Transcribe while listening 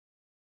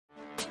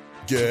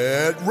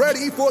Get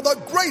ready for the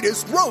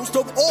greatest roast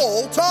of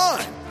all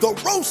time, the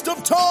Roast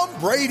of Tom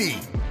Brady,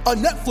 a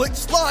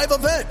Netflix live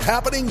event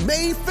happening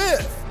May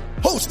 5th.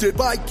 Hosted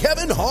by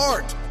Kevin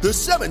Hart, the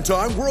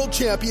 7-time world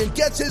champion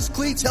gets his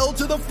cleats held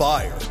to the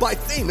fire by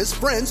famous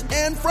friends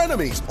and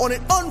frenemies on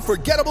an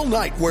unforgettable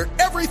night where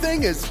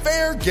everything is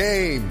fair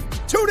game.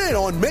 Tune in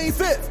on May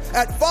 5th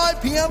at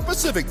 5 p.m.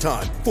 Pacific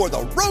time for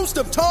the Roast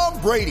of Tom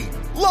Brady,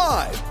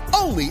 live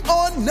only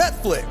on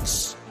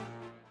Netflix.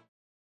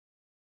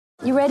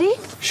 You ready?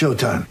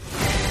 Showtime.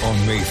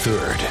 On May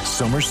 3rd,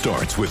 summer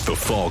starts with The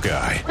Fall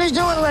Guy. Let's do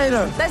it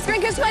later. Let's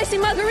drink a spicy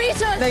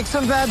margarita. Make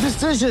some bad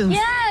decisions.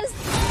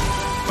 Yes!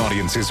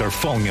 Audiences are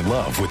falling in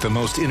love with the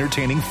most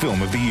entertaining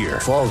film of the year.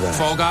 Fall Guy.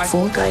 Fall Guy?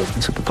 Fall Guy.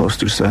 That's what the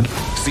poster said.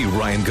 See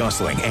Ryan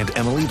Gosling and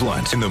Emily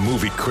Blunt in the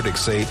movie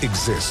critics say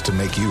exists to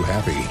make you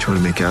happy. Trying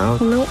to make it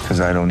out? Nope. Because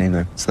I don't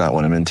either. It's not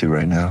what I'm into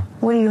right now.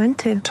 What are you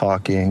into?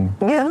 Talking.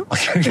 Yeah.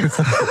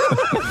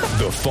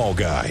 The Fall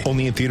Guy.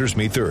 Only in theaters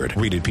May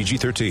 3rd. Rated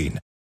PG-13.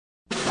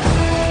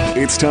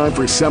 It's time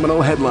for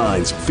Seminole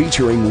Headlines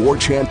featuring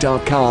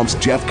WarChant.com's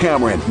Jeff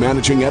Cameron,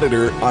 managing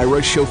editor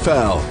Ira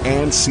Schofel,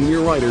 and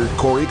senior writer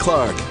Corey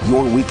Clark.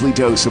 Your weekly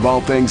dose of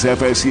all things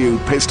FSU,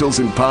 pistols,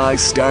 and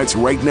pies starts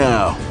right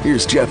now.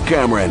 Here's Jeff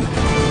Cameron.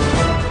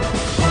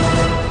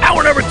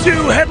 Hour number 2,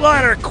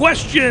 headliner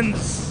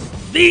questions.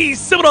 These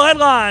Seminole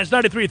Headlines,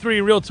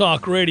 93.3 Real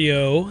Talk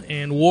Radio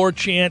and War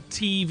Chant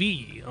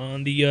TV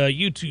on the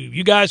YouTube.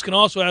 You guys can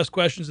also ask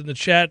questions in the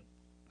chat.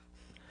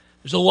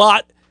 There's a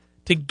lot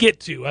to get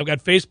to. I've got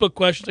Facebook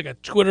questions. I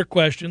got Twitter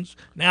questions.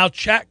 Now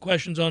chat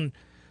questions on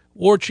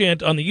War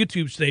Chant on the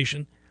YouTube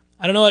station.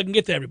 I don't know if I can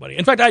get to everybody.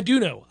 In fact, I do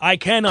know. I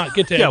cannot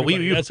get to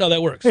everybody. That's how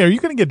that works. Hey, are you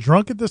going to get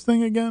drunk at this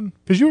thing again?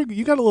 Because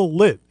you got a little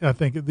lit, I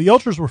think. The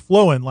ultras were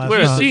flowing last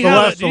night. See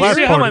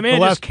how my man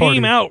just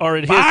came out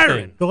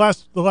firing?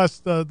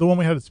 The one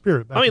we had at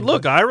Spirit. I mean,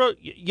 look, Ira,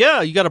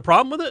 yeah, you got a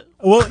problem with it?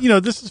 Well,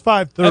 this is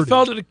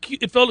 5:30.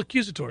 It felt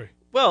accusatory.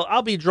 Well,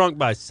 I'll be drunk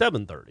by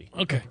 7:30.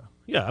 Okay.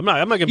 Yeah, I'm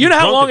not going to be You know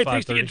drunk how long at it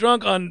takes to 5:30. get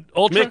drunk on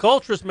Ultra? Mick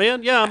Ultras,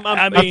 man. Yeah,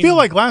 I feel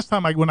like last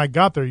time when I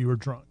got there, you were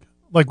drunk.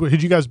 Like,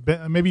 had you guys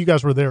been? Maybe you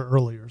guys were there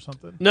early or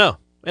something. No,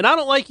 and I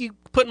don't like you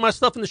putting my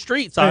stuff in the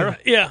streets, Ira.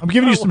 Yeah. I'm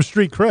giving you some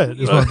street cred.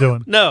 Is what I'm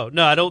doing. No,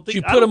 I don't think Did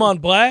you put him on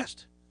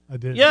blast? I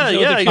did. Yeah,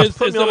 he just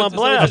put me on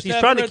blast. He's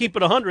trying to Fred? keep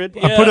it 100.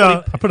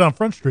 Yeah. I put it on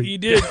Front Street. You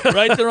did,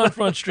 right there on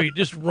Front Street.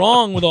 Just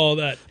wrong with all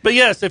that. But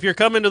yes, if you're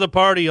coming to the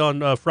party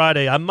on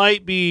Friday,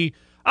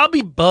 I'll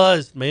be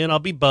buzzed, man. I'll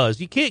be buzzed.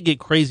 You can't get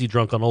crazy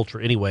drunk on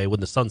Ultra anyway when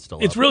the sun's still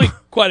up. It's really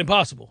quite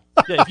impossible.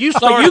 Yeah, if you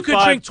start you could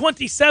drink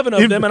 27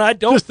 of them, and I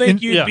don't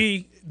think you'd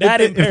be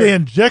that impaired. If they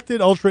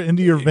injected Ultra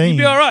into your veins,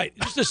 you'd be all right.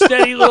 Just a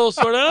steady little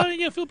sort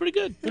of, feel pretty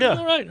good. Yeah.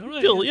 All right.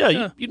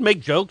 You'd make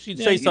jokes. You'd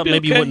say you'd something be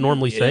maybe you okay. wouldn't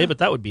normally say, but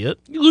that would be it.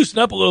 You loosen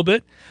up a little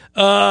bit.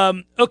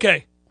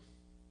 Okay.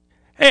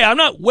 Hey, I'm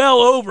not well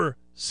over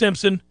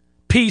Simpson.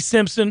 P.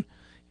 Simpson.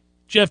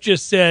 Jeff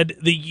just said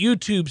the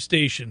YouTube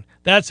station.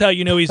 That's how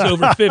you know he's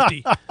over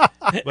 50.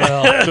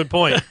 Well, good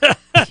point.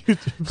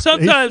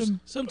 Sometimes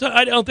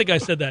I don't think I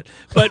said that,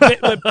 but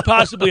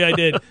possibly I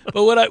did.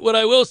 But what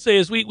I will say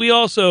is we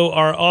also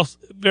are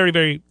very,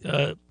 very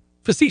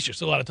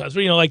facetious a lot of times.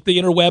 Like the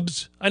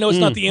interwebs. I know it's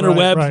not the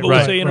interwebs, but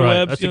we'll say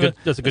interwebs.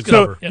 That's a good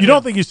so cover. You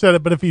don't think you said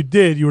it, but if you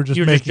did, you were just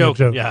making a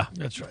joke. Yeah,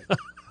 that's right.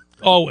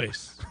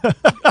 Always.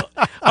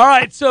 All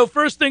right, so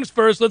first things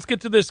first, let's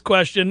get to this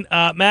question.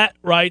 Matt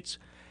writes,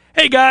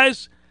 "Hey,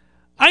 guys,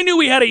 I knew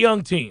we had a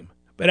young team,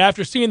 but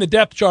after seeing the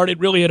depth chart, it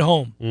really hit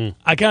home.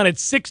 I counted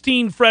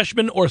 16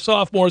 freshmen or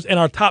sophomores in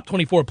our top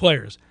 24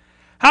 players.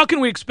 How can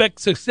we expect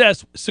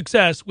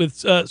success with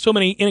so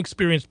many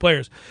inexperienced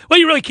players?" Well,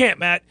 you really can't,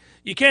 Matt.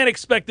 You can't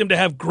expect them to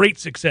have great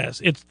success.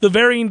 It's the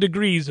varying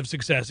degrees of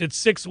success. It's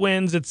 6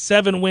 wins. It's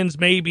 7 wins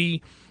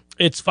maybe.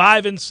 It's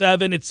 5 and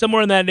 7. It's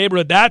somewhere in that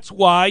neighborhood. That's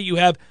why you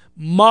have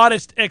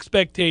modest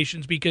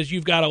expectations, because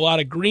you've got a lot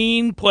of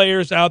green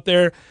players out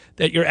there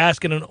that you're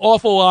asking an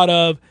awful lot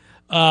of.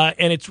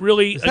 And it's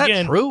really, is that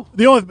again, true?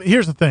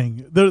 Here's the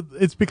thing.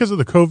 It's because of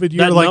the COVID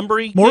year.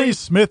 That Maurice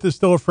Smith is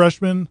still a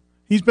freshman.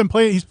 He's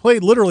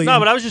played literally. No,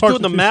 but I was just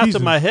doing the math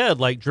seasons. in my head.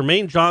 Like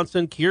Jermaine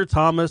Johnson, Keir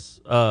Thomas,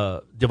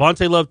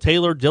 Devontae Love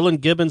Taylor, Dylan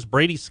Gibbons,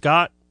 Brady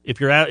Scott. If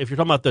you're talking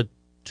about the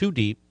 2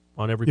 deep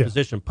on every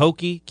position,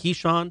 Pokey,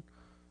 Keyshawn.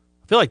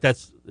 I feel like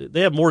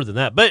they have more than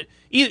that. But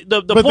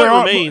the point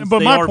remains.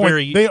 But my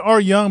point, they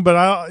are young,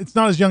 but it's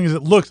not as young as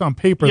it looks on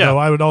paper. Though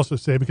I would also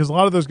say, because a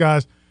lot of those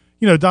guys,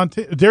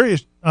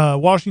 Darius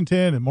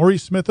Washington and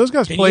Maurice Smith, those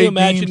guys Can play. you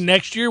imagine games.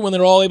 next year when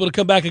they're all able to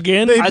come back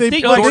again? I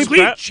think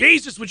sweet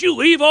Jesus, would you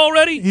leave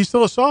already? He's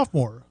still a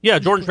sophomore. Yeah,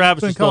 Jordan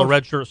Travis is still a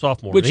redshirt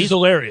sophomore, which is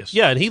hilarious.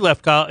 Yeah, and he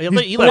left college.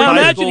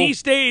 Imagine he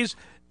stays.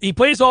 He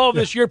plays all of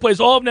this year, plays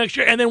all of next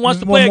year, and then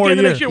wants to play again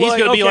the next year. He's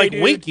going to be like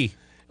dude. Winky.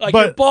 Like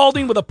you're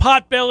balding with a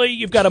pot belly.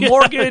 You've got a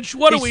mortgage.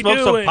 What are we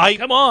doing?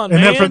 Come on, and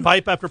man. Then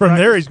pipe after from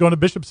practice. there, he's going to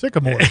Bishop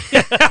Sycamore.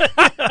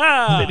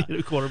 They need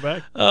a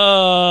quarterback.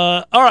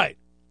 All right.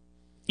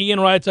 Ian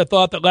writes, "I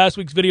thought that last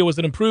week's video was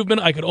an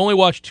improvement. I could only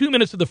watch 2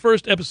 minutes of the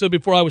first episode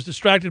before I was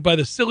distracted by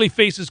the silly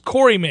faces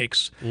Corey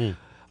makes.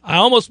 I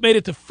almost made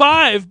it to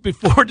 5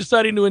 before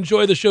deciding to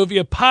enjoy the show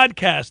via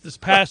podcast this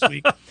past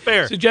week.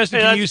 Fair.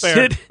 Suggested Hey, you that's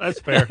fair. sit. That's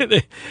fair.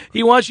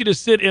 He wants you to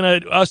sit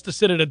us to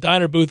sit at a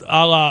diner booth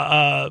a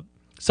la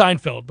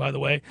Seinfeld, by the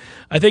way.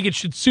 I think it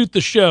should suit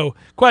the show.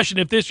 Question,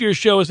 if this year's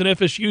show is an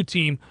FSU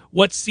team,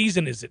 what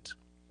season is it?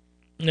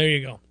 There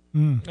you go.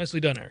 Nicely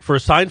done, Eric. For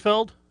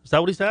Seinfeld? Is that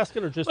what he's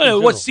asking, or just in What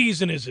general?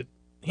 season is it?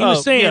 He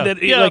was saying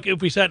that, yeah. like,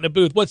 if we sat in a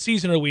booth, what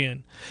season are we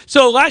in?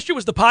 So last year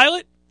was the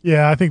pilot?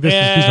 Yeah, I think this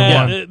is season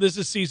Yeah, one. this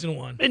is season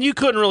 1. And you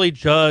couldn't really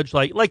judge,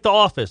 like The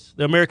Office,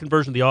 the American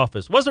version of The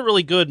Office. Wasn't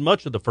really good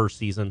much of the first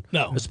season.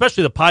 No.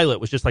 Especially the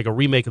pilot was just like a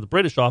remake of the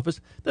British Office.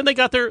 Then they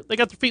got their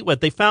feet wet.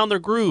 They found their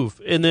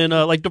groove. And then,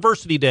 like,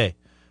 Diversity Day.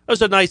 That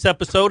was a nice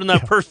episode in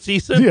that first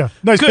season. Yeah,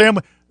 nice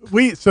family.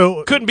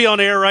 Couldn't be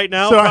on air right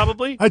now, so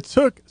probably.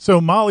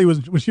 Molly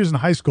was, when she was in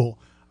high school,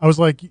 I was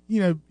like,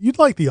 you'd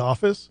like The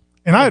Office.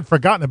 And I had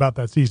forgotten about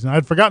that season. I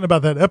had forgotten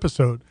about that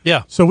episode.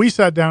 Yeah. So we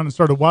sat down and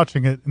started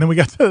watching it, and then we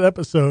got to that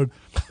episode,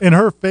 and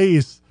her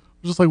face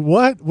was just like,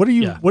 "What? What are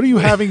you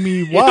having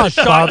me watch,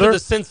 Shock Father?" to the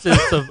senses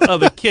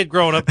of a kid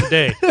growing up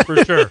today,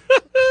 for sure.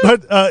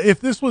 But if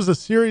this was a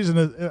series,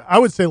 I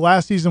would say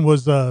last season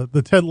was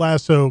the Ted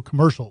Lasso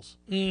commercials.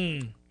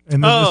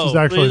 And this is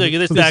actually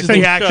this this is is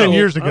the 10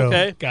 years ago.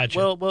 Okay, Gotcha.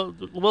 Well,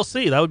 we'll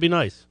see. That would be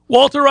nice.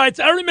 Walter writes,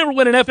 I remember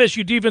when an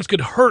FSU defense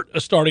could hurt a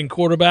starting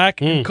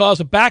quarterback and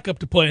cause a backup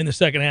to play in the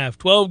second half.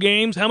 12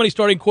 games. How many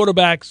starting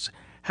quarterbacks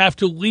have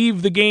to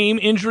leave the game?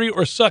 Injury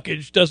or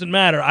suckage, doesn't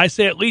matter. I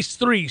say at least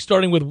 3,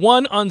 starting with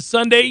 1 on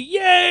Sunday.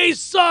 Yay,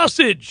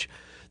 sausage!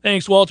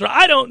 Thanks, Walter.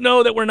 I don't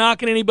know that we're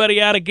knocking anybody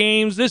out of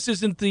games. This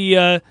isn't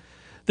the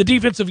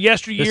defense of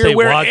yesteryear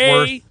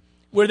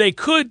where they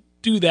could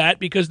do that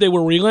because they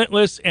were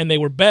relentless and they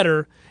were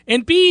better.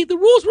 And B, the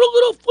rules were a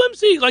little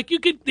flimsy. Like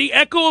the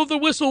echo of the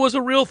whistle was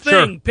a real thing.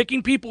 Sure.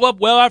 Picking people up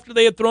well after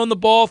they had thrown the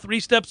ball,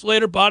 3 steps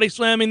later, body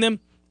slamming them.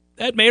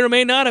 That may or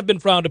may not have been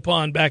frowned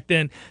upon back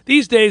then.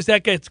 These days,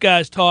 that gets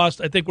guys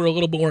tossed. I think we're a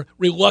little more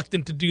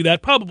reluctant to do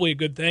that. Probably a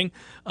good thing.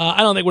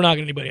 I don't think we're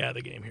knocking anybody out of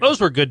the game here. Those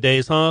were good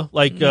days, huh?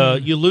 Like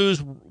you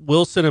lose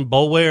Wilson and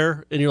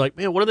Boulware, and you're like,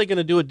 man, what are they going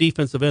to do at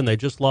defensive end? They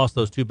just lost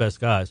those 2 best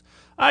guys.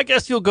 I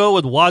guess you'll go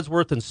with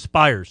Wadsworth and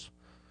Spires.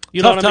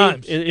 You know Tough what I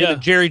times. mean? Yeah.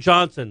 Jerry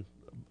Johnson,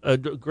 a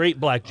great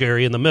black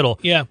Jerry in the middle.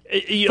 Yeah.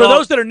 For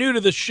those that are new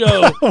to the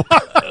show,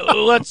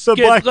 let's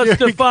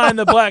define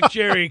the Black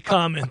Jerry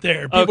comment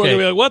there. People are going to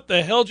be like, what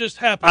the hell just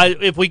happened?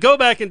 If we go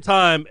back in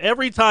time,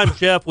 every time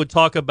Jeff would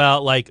talk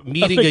about like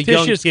meeting a young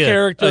fictitious kid,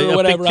 character or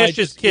whatever, a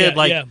fictitious kid,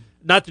 yeah.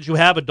 not that you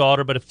have a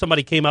daughter, but if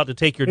somebody came out to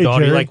take your daughter,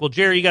 Jerry. you're like, well,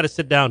 Jerry, you got to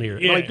sit down here.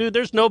 Yeah. I'm like, dude,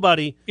 there's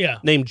nobody Yeah.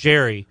 named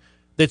Jerry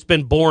that's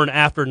been born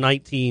after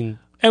 1970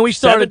 And we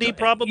started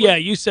probably. Yeah,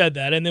 you said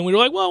that, and then we were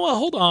like, "Well,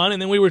 hold on,"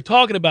 and then we were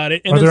talking about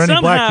it, and Are then there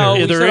any black somehow Jerrys?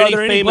 we Are there said, any "Are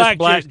there famous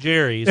black Jerrys?"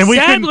 Jerrys? And we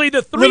Sadly,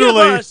 the 3 of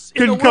literally us in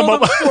the couldn't come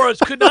world up- of sports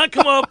could not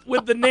come up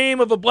with the name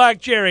of a black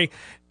Jerry.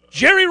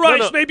 Jerry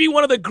Rice may be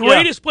one of the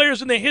greatest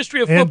players in the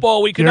history of And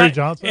football. We could Jerry not,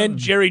 Johnson. and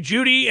Jerry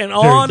Judy, and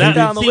Jerry on and Judy.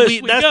 down the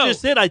list we that's go.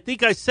 just it. I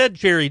think I said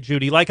Jerry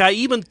Judy. Like I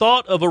even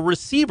thought of a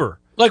receiver.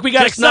 Like we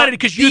got Just excited not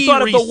because you the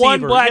thought of the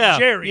one receiver. black Yeah,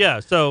 Jerry. Yeah,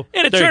 so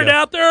And it there you turned go.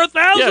 out there are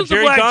thousands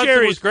Jerry of black Johnson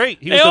Jerrys. was great.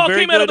 He they was a all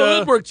very came out of the good,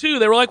 woodwork too.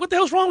 They were like, "What the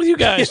hell's wrong with you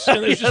guys?"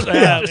 And there's just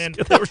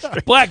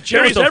black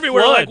There was Jerrys a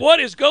everywhere. flood. Like, what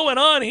is going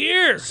on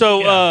here?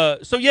 So,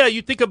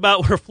 you think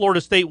about where Florida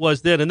State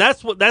was then, and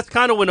that's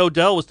kind of when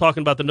Odell was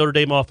talking about the Notre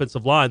Dame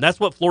offensive line. That's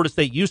what Florida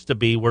State used to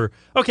be. Where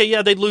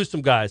they'd lose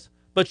some guys,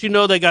 but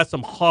they got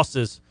some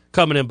hosses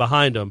coming in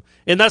behind them,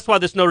 and that's why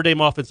this Notre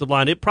Dame offensive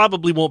line, it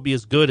probably won't be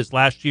as good as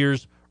last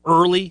year's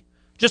early,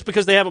 just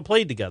because they haven't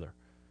played together.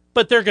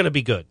 But they're going to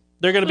be good.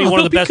 They're going to be one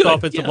of the best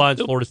offensive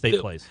lines Florida State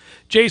plays.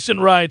 Jason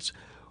writes,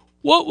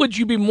 what would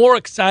you be more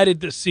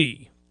excited to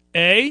see?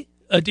 A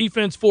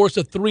defense force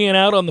a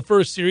 3-and-out on the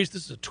first series.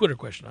 This is a Twitter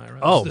question, Ira.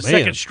 Oh, this is the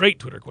man. second straight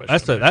Twitter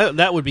question.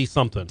 That would be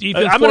something.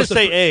 Defense I'm going to force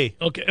say A.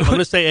 Okay. I'm going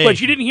to say A.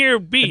 But you didn't hear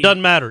B. It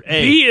doesn't matter.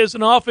 A. B is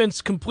an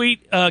offense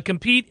compete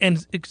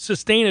and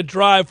sustain a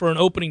drive for an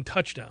opening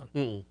touchdown.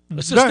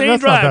 A sustained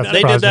That's not drive. that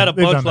They did that a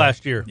They've bunch done that.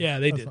 last year. Yeah,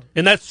 they did.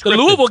 And that's The scripted.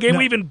 Louisville game,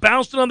 we even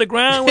bounced it on the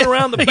ground, went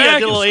around the Yeah, back,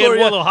 did a and little- scored.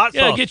 a little hot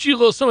sauce. Get you a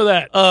little some of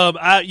that.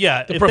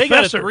 If they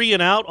got a professor.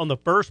 3-and-out on the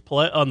first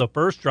play on the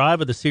first drive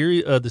of the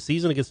series, the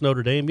season against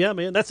Notre Dame, yeah,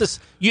 man, that's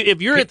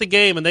if you're at the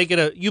game and they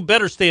get you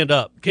better stand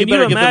up. Can you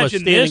better you give them a imagine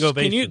standing this?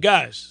 ovation. Can you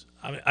guys?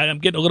 I'm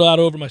getting a little out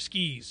over my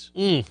skis.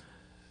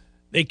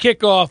 They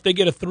kick off. They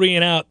get a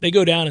 3-and-out. They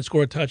go down and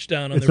score a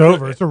touchdown. It's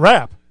over. It's a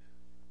wrap.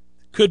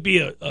 Could be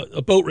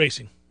a boat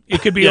racing.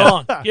 It could be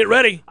on. Get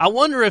ready. I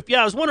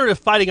was wondering if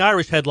Fighting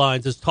Irish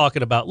headlines is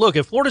talking about, look,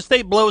 if Florida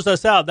State blows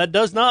us out, that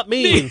does not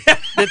mean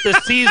that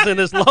the season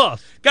is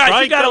lost. Guys,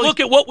 Brian you got to Kelly's- look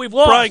at what we've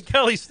lost. Brian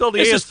Kelly's still the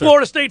This answer. is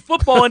Florida State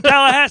football in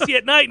Tallahassee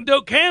at night and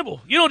Doak Campbell.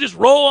 You don't just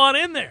roll on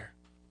in there.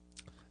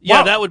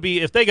 Yeah, Wow. that would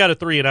be, if they got a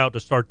 3-and-out to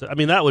start,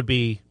 that would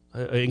be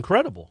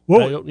incredible.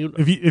 Well,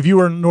 if you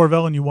were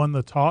Norvell and you won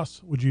the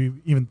toss, would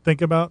you even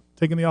think about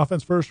taking the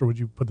offense first, or would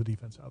you put the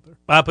defense out there?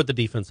 I put the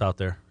defense out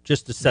there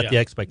just to set the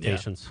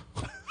expectations.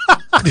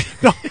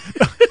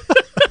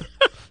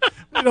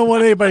 You don't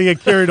want anybody to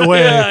get carried away.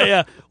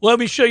 Yeah. Well, let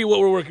me show you what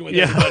we're working with,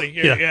 everybody.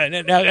 Here.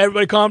 Yeah. Now,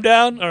 everybody calm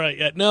down? All right.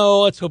 Yeah.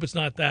 No, let's hope it's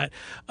not that.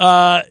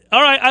 All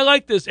right. I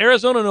like this.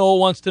 Arizona Noel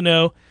wants to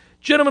know,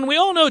 gentlemen, we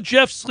all know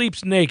Jeff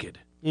sleeps naked.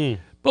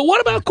 But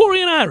what about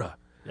Corey and Ira?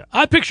 Yeah.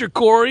 I picture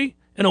Corey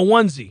in a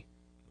onesie.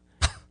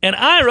 And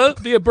Ira,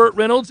 via Burt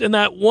Reynolds, in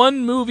that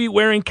one movie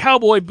wearing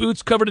cowboy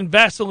boots covered in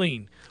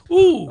Vaseline.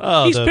 Ooh,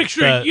 he's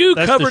picturing you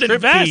covered in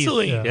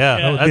Vaseline.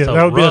 Yeah. That's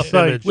a rough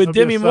image. With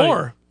Demi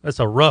Moore. That's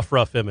a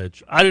rough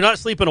image. I do not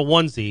sleep in a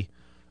onesie.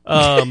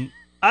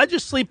 I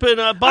just sleep in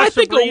a boxer I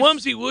think briefs. a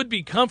onesie would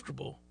be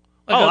comfortable.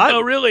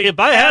 Really? If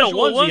I had a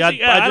onesie,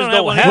 I just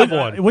don't have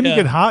one. When you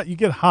get hot, you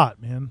get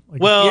hot, man.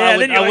 Like,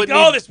 then you're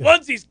like, this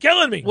onesie's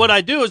killing me. What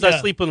I do is I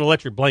sleep in an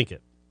electric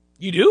blanket.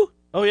 You do?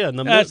 Oh, yeah,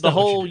 the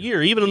whole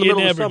year, even in the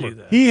middle of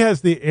summer. He has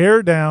the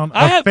air down,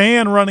 a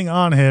fan running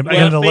on him, and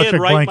an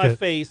electric right blanket. In my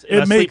face,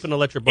 and I sleep in an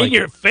electric blanket. In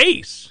your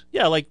face?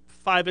 Yeah, like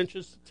 5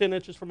 inches, 10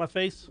 inches from my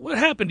face. What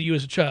happened to you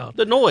as a child?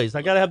 The noise.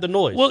 I got to have the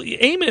noise. Well, you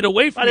aim it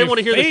away from I didn't want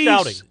to hear the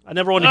shouting. I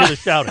never wanted to hear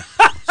the shouting.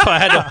 So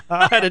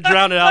I had to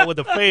drown it out with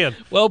a fan.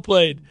 Well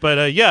played.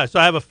 But, so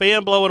I have a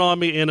fan blowing on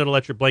me and an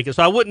electric blanket.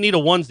 So I wouldn't need a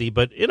onesie,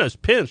 but in a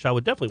pinch, I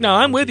would definitely No,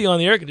 I'm with you on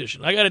the air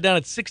conditioning. I got it down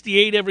at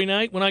 68 every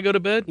night when I go to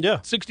bed. Yeah.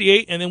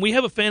 68, and then we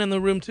have a fan in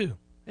the room, too.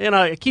 And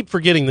I keep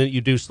forgetting that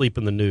you do sleep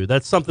in the nude.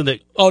 That's something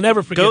that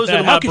never forget goes that.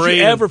 into my How could brain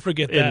you ever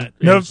forget that?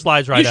 And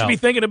slides right out. You should be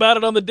thinking about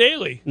it on the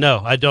daily.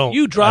 No, I don't.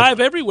 You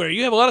drive everywhere.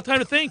 You have a lot of time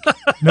to think.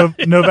 No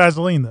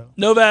Vaseline, though.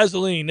 No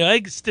Vaseline. No,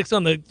 it sticks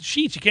on the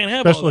sheets. You can't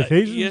have special all that.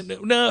 occasions? Yeah,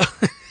 no.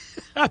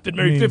 I've been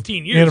married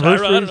 15 years. I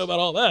don't know about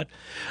all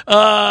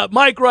that.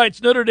 Mike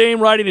writes, Notre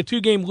Dame riding a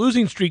 2-game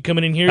losing streak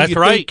coming in here. That's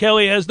you right. Think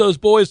Kelly has those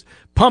boys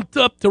pumped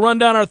up to run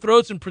down our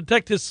throats and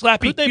protect his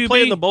slappy Who'd they QB?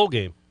 play in the bowl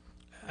game?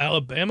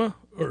 Alabama?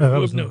 No, that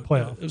was the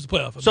playoff. It was the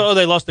playoff. So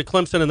they lost to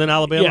Clemson and then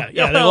Alabama?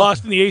 Yeah, they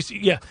lost in the AC.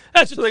 Yeah.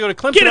 That's so they go to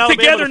Clemson, Get it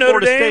Alabama, together, Notre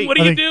Florida Dame. State. What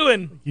are you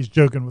doing? He's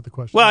joking with the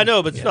question. Well, I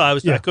know, but still, I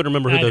couldn't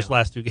remember who those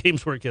last 2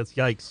 games were against.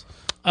 Yikes.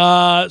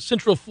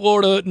 Central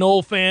Florida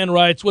Noel fan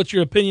writes, what's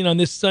your opinion on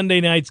this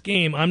Sunday night's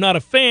game? I'm not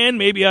a fan.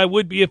 Maybe I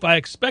would be if I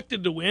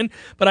expected to win,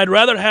 but I'd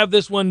rather have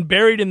this one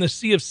buried in the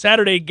sea of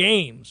Saturday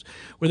games,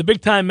 where the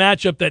big-time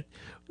matchup that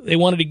they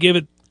wanted to give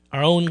it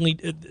our only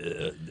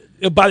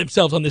by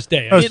themselves on this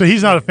day. Oh, so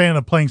he's not a fan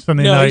of playing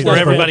Sunday night where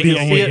everybody the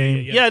can only see it.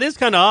 game. Yeah, it is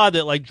kind of odd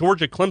that like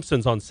Georgia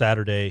Clemson's on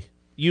Saturday.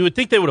 You would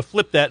think they would have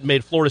flipped that and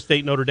made Florida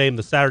State Notre Dame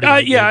the Saturday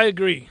night game. I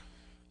agree.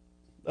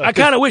 I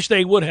kind of wish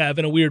they would have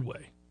in a weird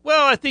way.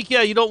 Well, I think,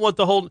 you don't want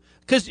the whole –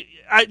 because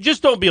I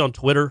just don't be on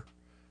Twitter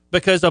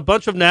because a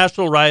bunch of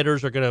national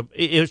writers are going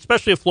to –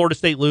 especially if Florida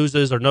State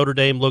loses or Notre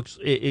Dame looks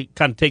 – it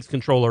kind of takes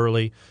control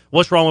early.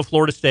 What's wrong with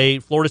Florida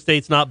State? Florida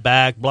State's not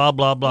back, blah,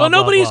 blah, blah, Well, blah,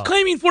 nobody blah. is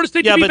claiming Florida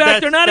State to be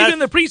back. They're not even in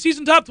the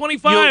preseason top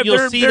 25.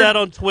 You'll see that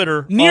on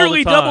Twitter nearly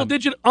all the time.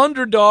 double-digit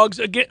underdogs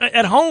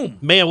at home.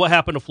 Man, what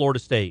happened to Florida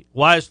State?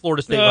 Why is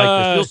Florida State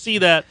like this? You'll see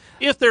that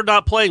if they're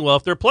not playing well.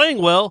 If they're playing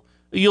well,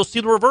 you'll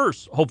see the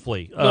reverse,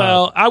 hopefully.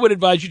 Well, I would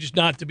advise you just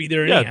not to be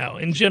there anyhow,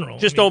 in general.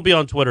 Just don't be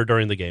on Twitter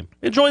during the game.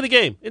 Enjoy the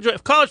game.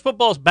 If college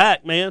football's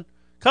back, man.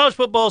 College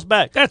football's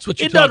back. That's what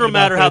you're It doesn't talking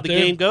matter about how right the there.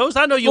 game goes.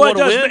 I know you want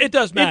to win. It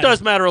does matter. It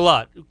does matter a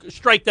lot.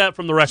 Strike that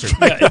from the record.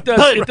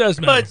 It does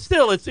matter. But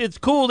still, it's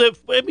cool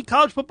that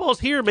college football's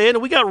here, man,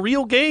 and we got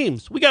real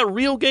games. We got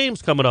real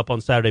games coming up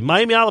on Saturday.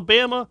 Miami,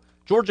 Alabama,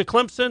 Georgia,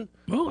 Clemson.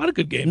 Well, a lot of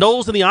good games.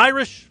 Knowles and the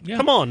Irish. Yeah.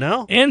 Come on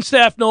now. And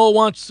Staff Noel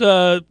wants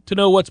to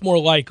know what's more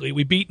likely.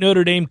 We beat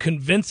Notre Dame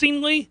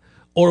convincingly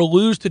or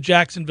lose to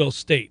Jacksonville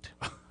State?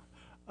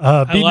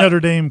 Beat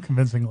Notre Dame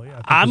convincingly.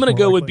 I'm going to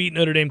go with beat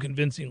Notre Dame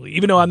convincingly.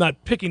 Even though I'm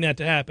not picking that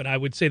to happen, I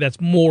would say that's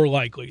more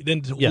likely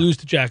than to lose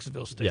to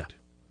Jacksonville State. Yeah.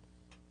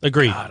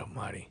 Agreed. God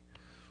almighty.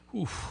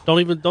 Oof. Don't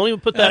even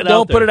put that out there.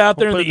 Don't put it out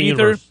there in Don't the put it ether.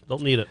 universe.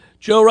 Don't need it.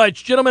 Joe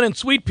writes, gentlemen and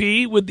Sweet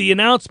Pea, with the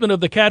announcement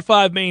of the Cat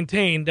 5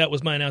 maintained, that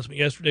was my announcement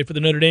yesterday for the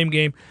Notre Dame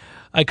game,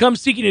 I come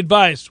seeking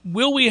advice.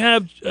 Will we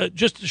have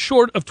just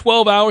short of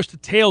 12 hours to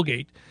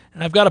tailgate?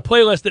 And I've got a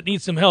playlist that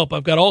needs some help.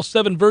 I've got all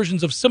 7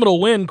 versions of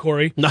Seminole Win,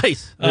 Corey.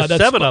 Nice. There's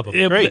 7 of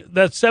them. Great.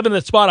 That's 7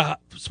 that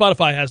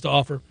Spotify has to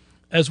offer,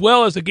 as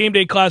well as a game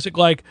day classic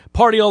like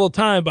Party All the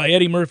Time by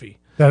Eddie Murphy.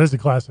 That is a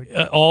classic.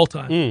 All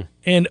time.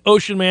 And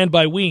Ocean Man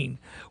by Ween.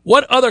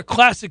 What other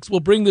classics will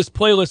bring this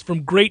playlist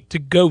from great to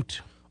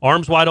goat?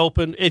 Arms Wide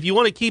Open. If you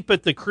want to keep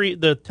it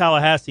the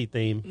Tallahassee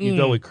theme, you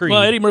go with Creed.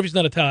 Well, Eddie Murphy's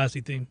not a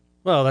Tallahassee theme.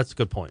 Well, that's a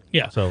good point.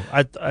 Yeah. So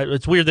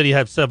it's weird that he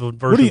had 7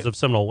 versions of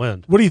Seminole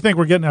Wind. What do you think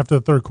we're getting after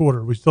the third quarter?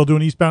 Are we still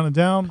doing Eastbound and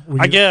Down?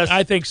 I guess.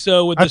 I think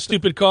so with the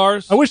stupid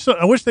cars. I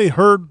wish they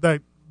heard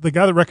that the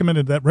guy that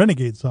recommended that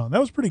Renegade song. That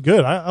was pretty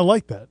good. I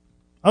like that.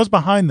 I was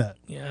behind that.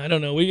 Yeah, I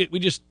don't know.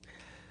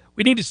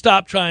 We need to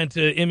stop trying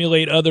to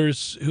emulate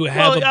others who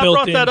have a built-in I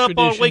brought that up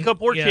tradition. on Wake Up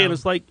War Chant.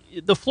 It's like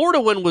the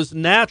Florida one was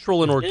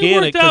natural and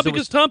organic. It worked out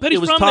because Tom Petty's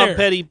from Tom there.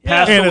 Petty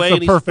passed and away, it's a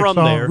and he's perfect from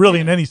song, there. really,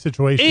 in any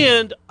situation.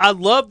 And I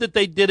love that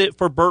they did it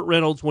for Burt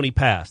Reynolds when he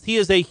passed. He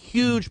is a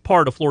huge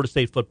part of Florida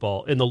State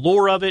football and the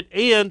lore of it.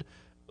 And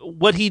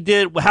what he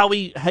did, how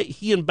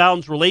he and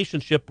Bowden's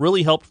relationship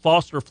really helped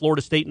foster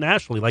Florida State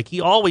nationally. Like,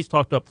 he always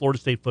talked up Florida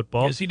State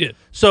football. Yes, he did.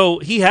 So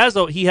he has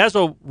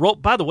a role.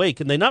 By the way,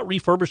 can they not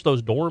refurbish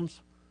those dorms?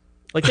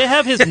 Like, they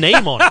have his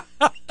name on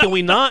it. Can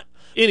we not?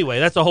 Anyway,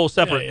 that's a whole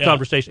separate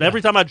conversation.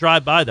 Every time I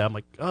drive by that, I'm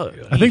like, oh,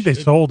 I think they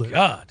sold it.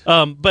 God.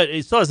 But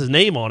it still has his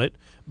name on it.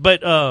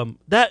 But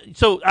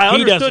so I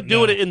understood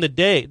doing it in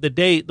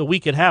the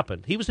week it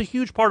happened. He was a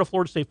huge part of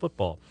Florida State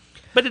football,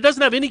 but it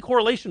doesn't have any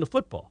correlation to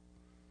football.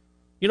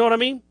 You know what I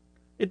mean?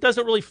 It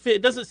doesn't really fit.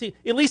 It doesn't seem.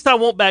 At least I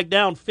Won't Back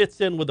Down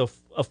fits in with a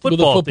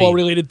football theme.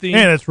 Related theme,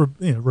 and it's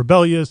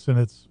rebellious, and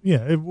it's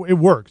it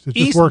works. It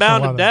just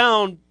Eastbound and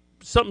Down,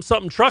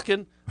 something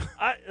trucking.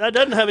 That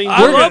doesn't have any.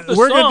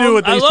 We're gonna do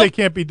what they say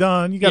can't be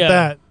done. You got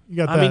that. You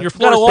got that. I mean, you're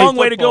got a long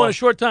way to go in a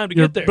short time to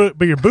get there.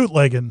 But you're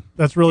bootlegging.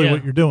 That's really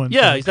what you're doing.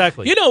 Yeah,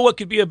 exactly. You know what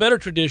could be a better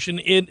tradition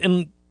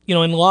in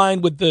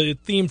line with the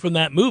theme from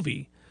that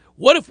movie?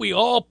 What if we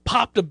all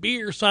popped a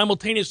beer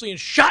simultaneously and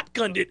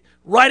shotgunned it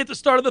right at the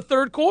start of the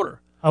third quarter?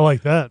 I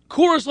like that.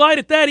 Coors Light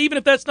at that, even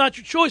if that's not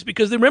your choice,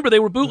 because remember they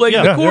were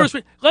bootlegging the Coors.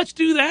 Yeah. Let's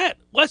do that.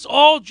 Let's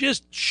all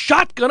just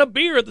shotgun a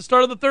beer at the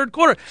start of the third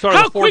quarter.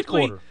 Fourth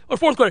quarter.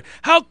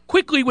 How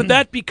quickly would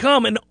that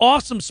become an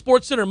awesome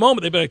Sports Center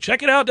moment? They'd be like,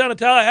 check it out down in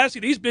Tallahassee.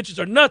 These bitches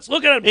are nuts.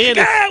 Look at them. And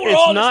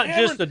it's not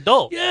just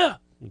adults. Yeah.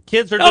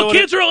 Kids are doing it.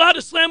 Kids are allowed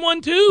to slam one,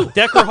 too.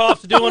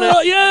 Deckerhoff's doing it.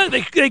 Yeah,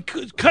 they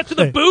cut to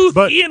the booth.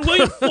 He and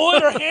William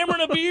Floyd are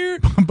hammering a beer.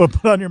 But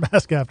put on your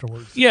mask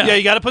afterwards. Yeah,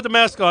 you got to put the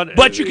mask on.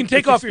 But you can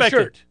take off your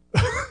shirt.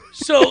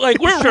 So,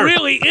 we're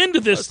really into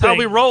this thing. That's how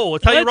we roll.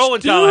 It's how you roll in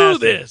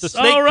Tallahassee. Let's do this.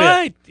 All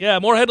right. Yeah,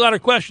 more headliner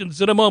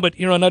questions in a moment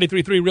here on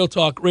 93.3 Real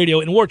Talk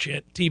Radio and War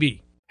Chant TV.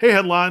 Hey,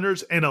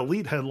 headliners and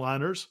elite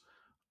headliners.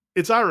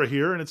 It's Ira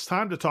here, and it's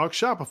time to talk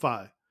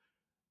Shopify.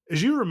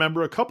 As you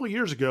remember, a couple of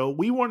years ago,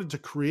 we wanted to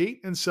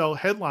create and sell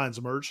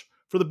headlines merch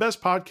for the best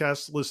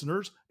podcast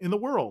listeners in the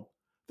world.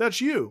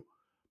 That's you.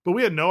 But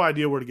we had no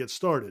idea where to get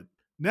started.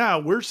 Now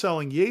we're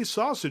selling Yay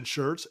Sausage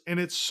shirts, and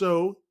it's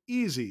so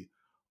easy.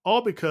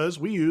 All because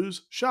we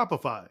use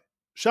Shopify.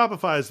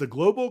 Shopify is the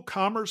global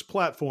commerce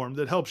platform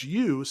that helps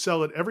you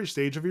sell at every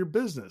stage of your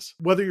business.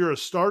 Whether you're a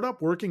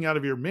startup working out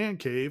of your man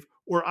cave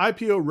or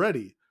IPO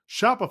ready,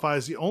 Shopify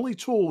is the only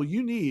tool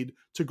you need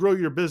to grow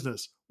your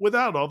business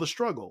without all the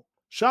struggle.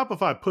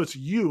 Shopify puts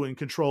you in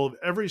control of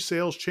every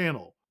sales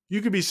channel. You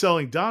could be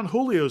selling Don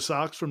Julio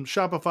socks from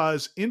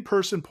Shopify's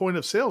in-person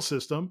point-of-sale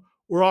system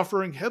or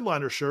offering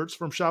headliner shirts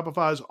from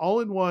Shopify's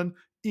all-in-one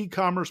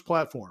e-commerce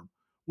platform.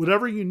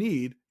 Whatever you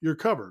need, you're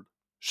covered.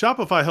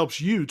 Shopify helps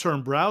you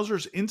turn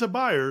browsers into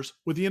buyers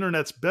with the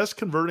internet's best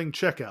converting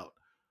checkout,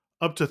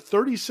 up to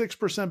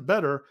 36%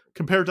 better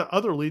compared to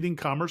other leading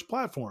commerce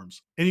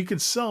platforms. And you can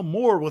sell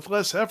more with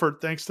less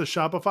effort thanks to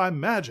Shopify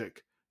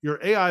Magic, your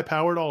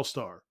AI-powered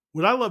all-star.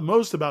 What I love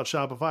most about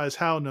Shopify is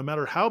how, no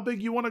matter how big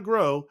you want to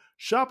grow,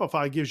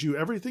 Shopify gives you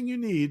everything you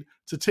need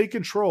to take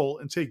control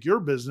and take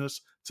your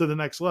business to the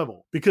next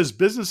level. Because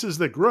businesses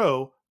that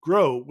grow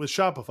with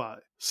Shopify.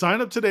 Sign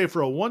up today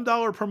for a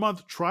 $1 per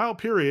month trial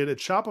period at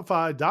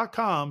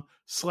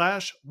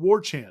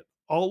shopify.com/warchant,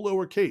 all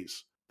lowercase.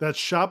 That's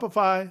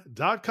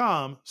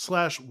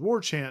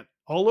shopify.com/warchant,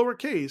 all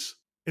lowercase,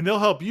 and they'll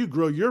help you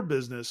grow your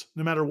business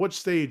no matter what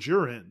stage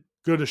you're in.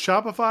 Go to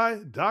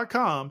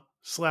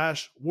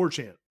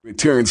shopify.com/warchant.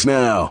 Returns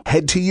now.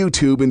 Head to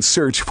YouTube and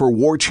search for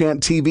War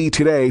Chant TV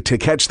today to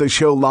catch the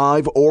show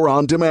live or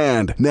on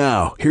demand.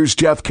 Now, here's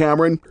Jeff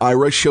Cameron,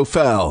 Ira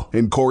Schofel,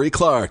 and Corey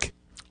Clark.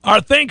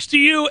 Our thanks to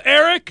you,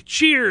 Eric.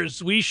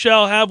 Cheers. We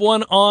shall have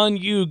one on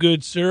you,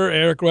 good sir.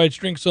 Eric writes,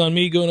 drinks on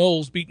me, go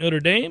Noles, beat Notre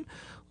Dame.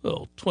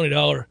 Little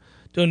 $20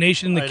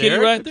 donation in the kitty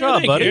Eric. right Good there. job,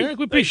 Thank buddy. you, Eric.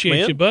 We appreciate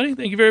Thanks, you, buddy.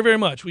 Thank you very, very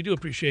much. We do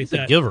appreciate that.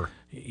 He's a giver.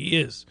 He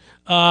is.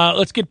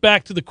 Let's get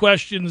back to the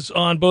questions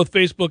on both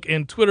Facebook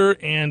and Twitter.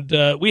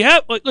 And we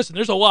have, listen,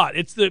 there's a lot.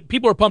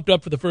 People are pumped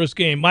up for the first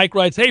game. Mike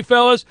writes, hey,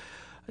 fellas,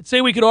 I'd say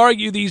we could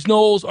argue these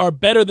Noles are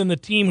better than the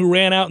team who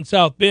ran out in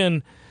South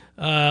Bend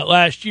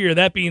last year.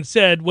 That being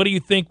said, what do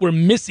you think we're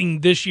missing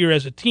this year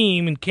as a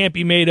team and can't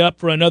be made up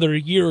for another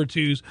year or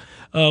two's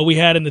we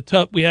had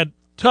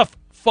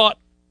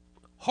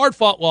hard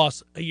fought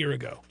loss a year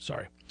ago.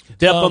 Sorry.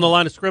 Depth on the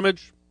line of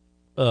scrimmage,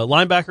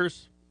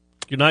 linebackers.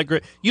 You're not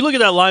great. You look at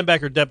that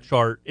linebacker depth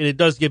chart, and it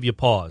does give you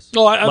pause.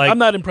 No, I'm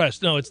not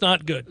impressed. No, it's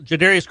not good.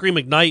 Jadarius Green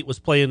McKnight was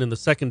playing in the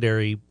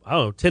secondary,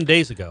 10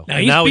 days ago.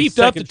 Now he's beefed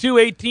up to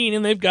 218,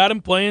 and they've got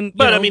him playing.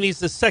 But, I mean, he's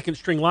the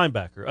second-string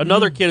linebacker.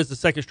 Another kid is the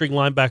second-string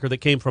linebacker that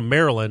came from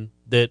Maryland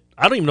that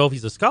I don't even know if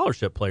he's a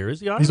scholarship player.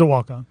 Is he? He's a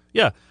walk-on.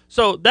 Yeah.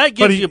 So that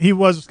gives you – he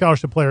was a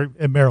scholarship player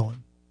at Maryland.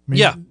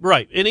 Yeah,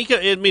 right. And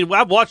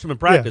I've watched him in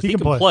practice. He can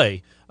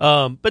play.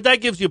 But that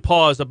gives you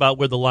pause about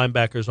where the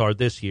linebackers are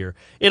this year.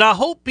 And I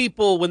hope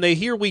people, when they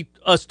hear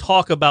us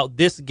talk about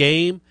this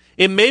game,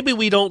 and maybe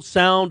we don't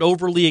sound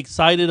overly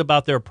excited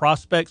about their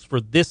prospects for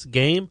this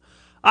game,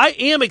 I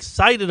am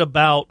excited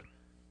about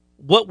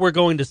what we're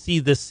going to see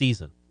this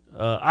season.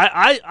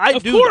 I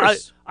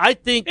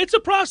think it's a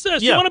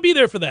process. You want to be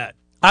there for that.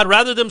 I'd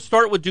rather them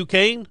start with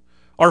Duquesne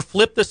or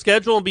flip the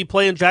schedule and be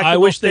playing Jacksonville I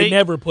wish State. they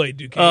never played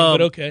Duquesne,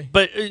 but okay.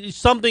 But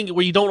something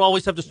where you don't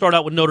always have to start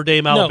out with Notre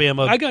Dame,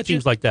 Alabama, I got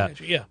teams you. like that. I got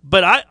you, yeah.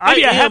 But I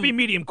Maybe a am, happy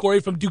medium, Corey,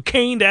 from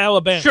Duquesne to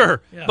Alabama.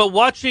 Sure, Yeah.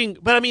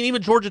 but I mean,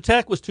 even Georgia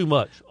Tech was too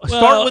much. Well,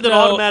 Start with an no,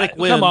 automatic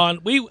win. Come on,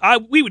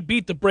 we would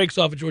beat the brakes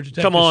off of Georgia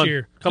Tech Come this on.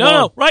 year. Come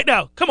no, on. right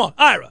now. Come on,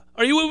 Ira.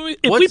 Are you with me?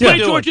 If What's we he play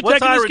doing? Georgia What's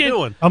Tech in this Ira game,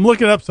 doing? I'm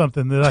looking up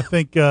something that I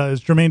think is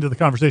germane to the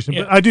conversation,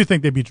 Yeah. but I do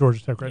think they beat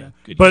Georgia Tech right now.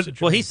 good But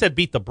usage. Well, he said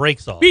beat the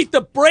brakes off. beat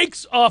the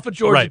brakes off of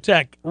Georgia Right.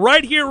 Tech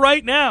right here,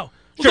 right now.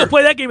 We're Sure. gonna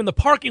play that game in the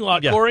parking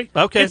lot, Yeah. Corey.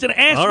 Okay. It's an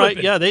ass All right.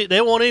 whipping. Yeah, they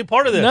don't want any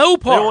part of this. No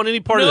part. They don't want any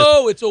part of this.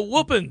 No, it's a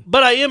whooping.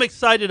 But I am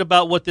excited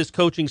about what this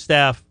coaching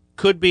staff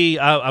could be.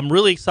 I'm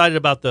really excited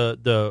about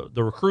the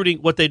recruiting,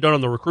 what they've done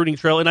on the recruiting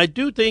trail, and I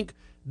do think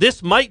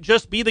this might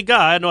just be the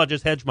guy. I know I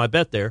just hedged my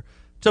bet there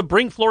to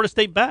bring Florida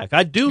State back.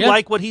 I do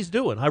like what he's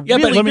doing. I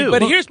really do.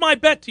 But here's my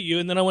bet to you,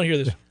 and then I want to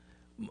hear this.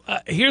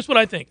 Here's what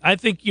I think. I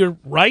think you're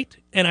right,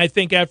 and I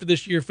think after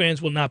this year,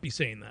 fans will not be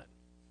saying that.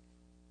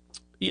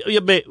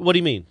 What do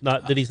you mean?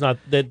 Not that he's not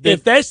that.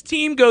 If this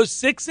team goes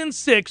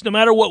 6-6, no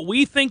matter what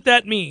we think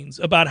that means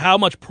about how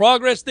much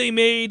progress they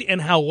made and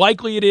how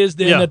likely it is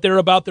then that they're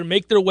about to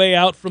make their way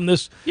out from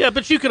this. Yeah,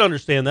 but you can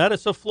understand that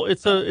it's a fan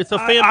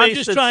base. I'm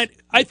just trying.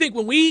 I think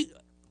when we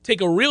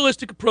take a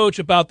realistic approach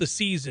about the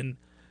season,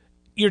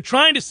 you're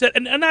trying to set,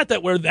 and not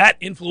that we're that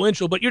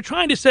influential, but you're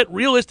trying to set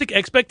realistic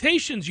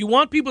expectations. You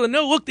want people to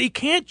know, look, they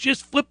can't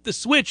just flip the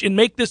switch and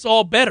make this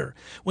all better.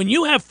 When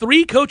you have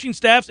 3 coaching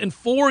staffs in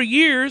 4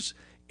 years,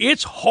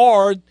 it's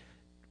hard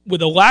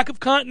with a lack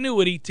of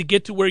continuity to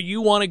get to where you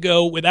want to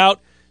go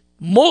without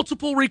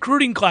multiple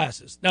recruiting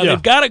classes. Now,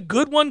 they've got a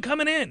good one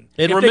coming in.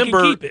 And if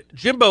remember, they can keep it.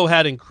 Jimbo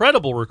had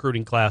incredible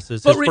recruiting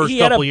classes But his first he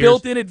had a couple years.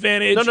 built-in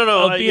advantage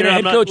of being a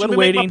head coach let and me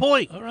waiting. make my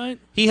point. All right.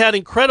 He had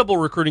incredible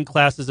recruiting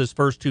classes his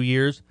first 2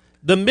 years.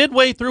 The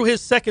midway through his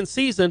second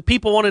season,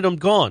 people wanted him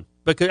gone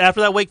because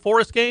after that Wake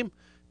Forest game,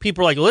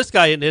 people were like, "Well, this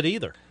guy isn't it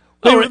either."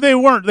 They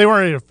weren't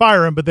ready to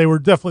fire him, but they were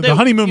definitely the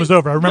honeymoon was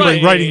over. I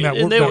remember writing that.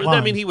 And that line. I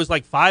mean, he was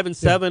like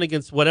 5-7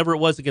 against whatever it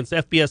was against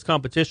FBS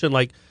competition.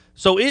 Like,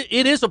 so it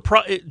is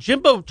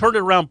Jimbo turned it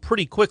around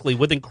pretty quickly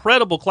with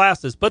incredible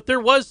classes, but there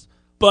was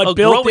a built-in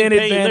growing pain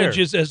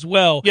advantages there. as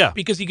well. Yeah,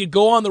 because he could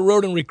go on the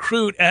road and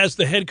recruit as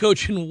the head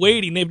coach in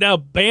waiting. They've now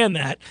banned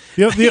that.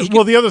 The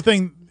other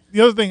thing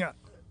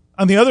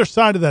on the other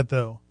side of that,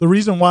 though, the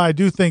reason why I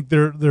do think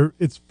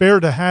it's fair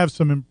to have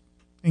some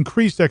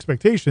increased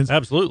expectations.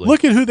 Absolutely.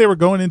 Look at who they were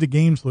going into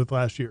games with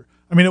last year.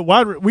 I mean,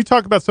 we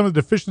talk about some of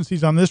the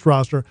deficiencies on this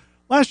roster.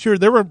 Last year,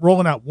 they were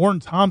rolling out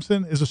Warren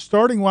Thompson as a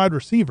starting wide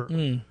receiver.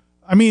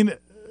 I mean,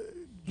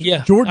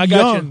 Jordan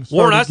Young.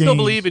 Warren, I still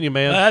believe in you,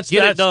 man.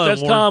 Get it done.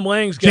 That's Warren. Tom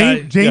Lang's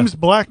guy. James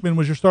Blackman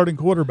was your starting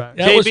quarterback.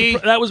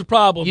 That was a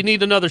problem. You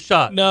need another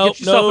shot. No, get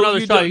yourself another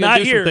you shot. don't. You gotta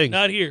Not do here. some things.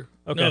 Not here.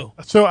 Okay. No.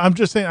 So I'm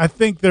just saying, I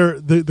think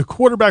the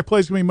quarterback play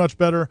is going to be much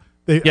better.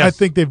 I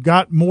think they've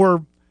got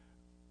more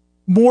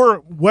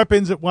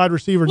weapons at wide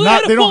receiver.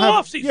 Well, They don't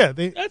have offseason. Yeah,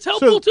 that's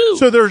helpful too.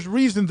 So there's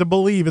reason to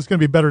believe it's going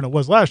to be better than it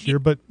was last year.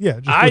 But yeah,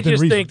 I within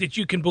just reason. think that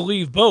you can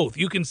believe both.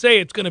 You can say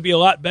it's going to be a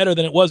lot better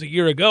than it was a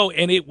year ago,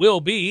 and it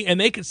will be, and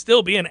they could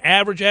still be an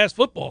average ass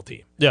football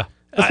team. Yeah.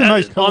 That's a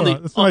nice color.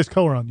 That's a nice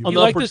color on you. On You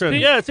the like upper this trim.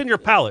 pink? Yeah, it's in your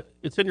palette.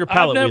 It's in your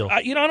palette wheel.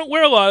 I don't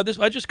wear a lot of this.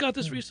 I just got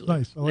this recently.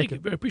 Nice. I like Thank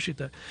it. you. I appreciate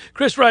that.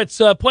 Chris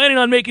writes, planning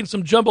on making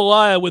some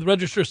jambalaya with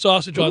register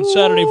sausage on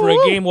Saturday for a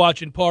game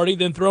watching party,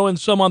 then throwing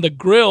some on the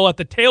grill at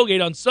the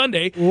tailgate on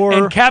Sunday,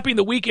 and capping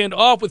the weekend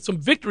off with some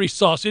victory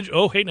sausage.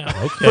 Oh, hey now.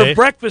 For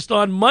breakfast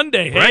on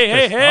Monday.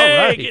 Hey,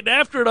 All right. getting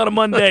after it on a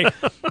Monday.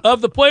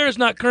 Of the players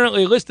not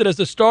currently listed as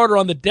a starter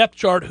on the depth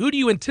chart, who do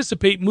you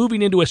anticipate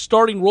moving into a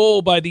starting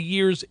role by the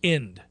year's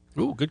end?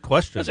 Ooh, good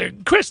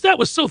question. Chris, that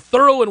was so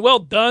thorough and well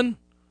done.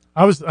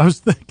 I was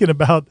thinking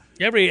about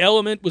every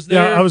element was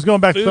there. Yeah, I was going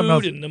back to Food something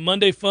else. and the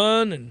Monday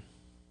fun, and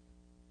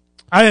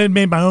I had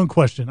made my own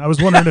question. I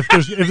was wondering if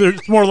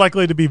there's more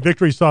likely to be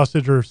victory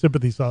sausage or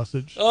sympathy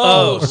sausage.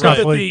 Oh, or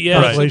sympathy,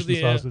 yeah, consolation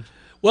sympathy, yeah. sausage.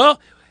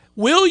 Well,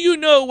 will you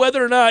know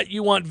whether or not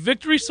you want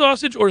victory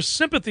sausage or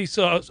sympathy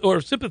sausage?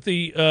 Will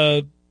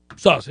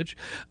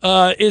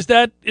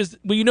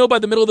you know by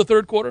the middle of the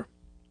third quarter?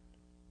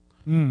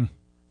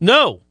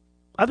 No.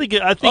 I think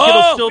it'll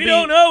still be.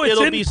 Don't know. It's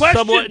it'll in be question.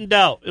 somewhat in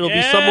doubt. It'll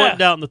be somewhat in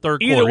doubt in the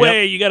third quarter. Either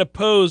way, you got to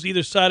pose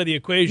either side of the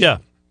equation. Yeah.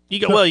 You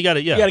got to. Yeah.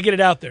 You got to get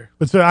it out there.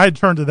 But so I had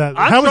turned to that.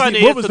 I'm trying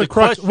to what answer was the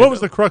crux? question, What was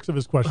the crux of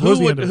his question? What was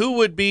the end of it? Who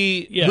would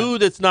be Yeah. who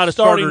that's not a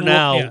Starting starter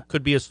now yeah.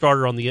 could be a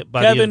starter by the end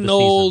Kevin of the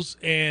Knowles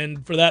season?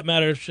 and, for that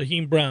matter,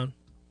 Shaheem Brown.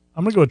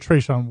 I'm going to go with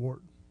Trayshawn Ward.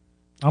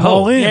 I'm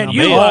all in. Man,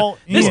 I'm all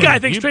in. This guy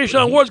thinks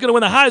Trayshawn Ward's going to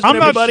win the Heisman. I'm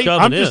not. Everybody,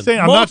 I'm just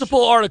saying.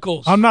 multiple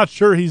articles. I'm not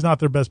sure he's not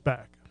their best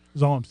back.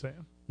 Is all I'm saying.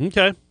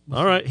 Okay.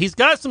 All right. He's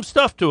got some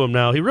stuff to him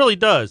now. He really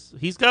does.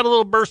 He's got a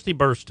little bursty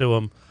burst to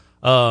him.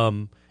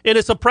 And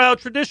it's a proud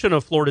tradition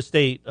of Florida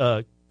State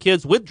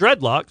kids with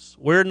dreadlocks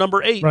wear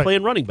number 8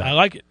 playing running back. I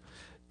like it.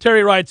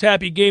 Terry writes,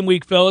 happy game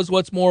week, fellas.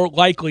 What's more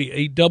likely,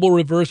 a double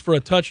reverse for a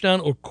touchdown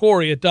or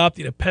Corey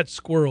adopting a pet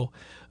squirrel?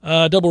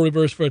 Double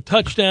reverse for a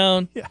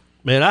touchdown. Yeah.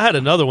 Man, I had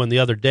another one the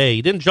other day.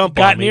 He didn't jump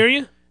Got on me. near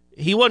you?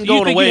 He wasn't Do you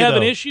going think away, you have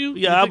though. an issue?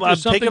 Yeah, You think I'm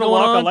there's something taking a going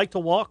walk. I on? like to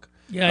walk.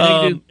 Yeah, I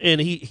think you do.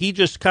 And he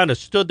just kind of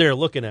stood there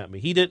looking at me.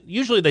 He didn't.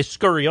 Usually they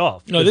scurry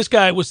off. No, this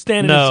guy was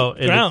standing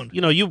his ground.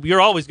 You're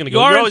always going to go.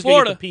 You are You're in always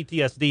going to Florida. get the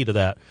PTSD to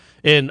that.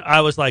 And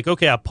I was like,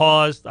 okay, I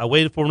paused. I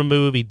waited for him to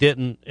move. He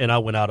didn't, and I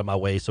went out of my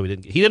way so he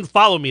didn't. He didn't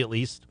follow me at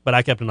least, but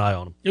I kept an eye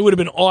on him. It would have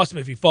been awesome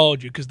if he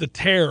followed you because the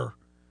terror.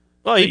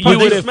 Well, You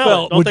would have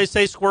felt- Don't they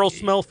say squirrels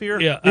smell fear?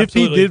 Yeah, If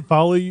absolutely. he did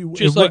follow you,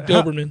 Just like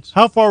Dobermans.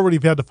 How far would he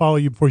have had to follow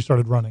you before he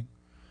started running?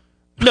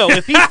 No,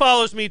 if he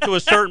follows me to a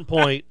certain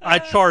point, I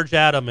charge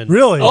at him. And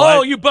Really?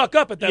 Oh, you buck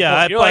up at that Yeah, point.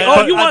 I You're like,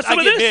 play- oh, you I- want some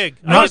I of get this? big.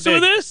 You I want get some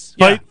of big. this?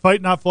 Yeah.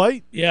 Fight, not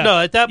flight? Yeah. No,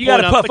 at that you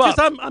point, gotta puff because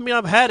up.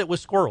 I've had it with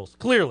squirrels.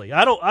 Clearly,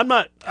 I'm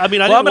not. I mean, Well,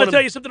 didn't I'm going wanna- to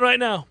tell you something right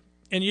now,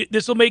 and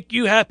this will make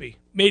you happy.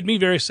 Made me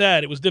very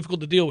sad. It was difficult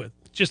to deal with.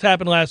 It just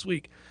happened last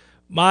week.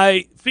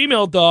 My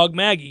female dog,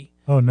 Maggie,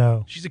 Oh,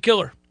 no. she's a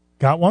killer.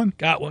 Got one?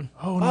 Got one.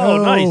 Oh,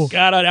 no. nice.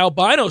 Got an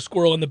albino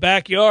squirrel in the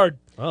backyard.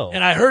 Oh.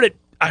 And I heard it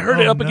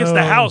up against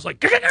the no. house,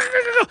 like,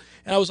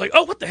 and I was like,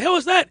 oh, what the hell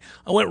is that?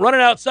 I went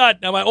running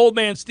outside. Now, my old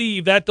man,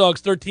 Steve, that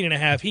dog's 13 and a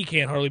half. He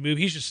can't hardly move.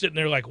 He's just sitting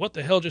there like, what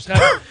the hell just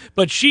happened?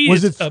 But she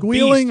Was is it a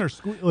squealing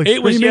beast. or like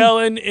It was screaming?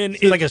 yelling, and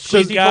It's like a she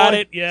squeezy got toy?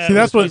 it. Yeah. See,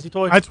 that's what Squeezy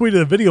toy? I tweeted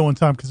a video one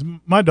time because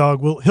my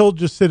dog he'll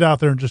just sit out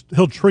there and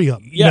he'll tree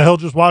them. Yeah. He'll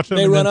just watch them.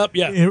 They and run then- up,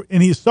 yeah.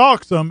 and he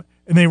stalks them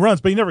and he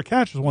runs, but he never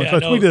catches one. Yeah, so I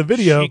no, tweeted a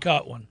video. She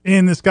caught one.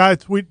 And this guy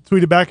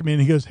tweeted back at me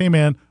and he goes, "Hey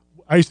man,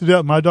 I used to do that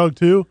with my dog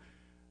too.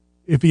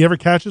 If he ever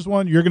catches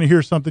one, you're going to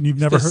hear something you've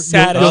never the heard.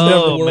 saddest You'll thing in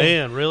never- the Oh world.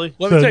 man, really?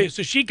 Let me So- tell you.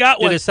 So she got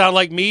Did one. it sound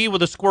like me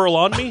with a squirrel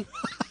on me?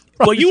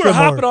 Well, you were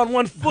similar. hopping on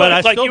one foot But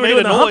I like still you were made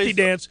doing a the Humpty noise.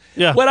 dance.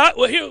 Yeah.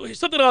 Here's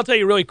something I'll tell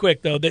you really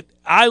quick, though, that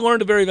I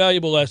learned a very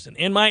valuable lesson.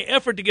 In my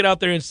effort to get out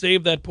there and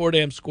save that poor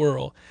damn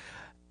squirrel,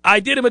 I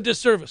did him a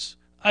disservice.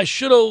 I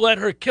should have let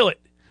her kill it.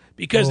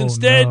 Because Oh,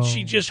 instead, no.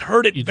 she just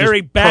hurt it You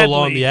very just badly.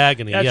 prolonged the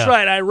agony, That's yeah.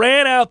 right. I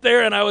ran out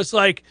there and I was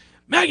like,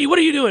 Maggie, what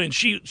are you doing? And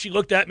she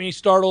looked at me,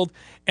 startled,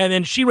 and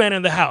then she ran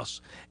into the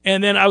house.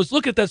 And then I was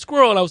looking at that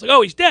squirrel, and I was like,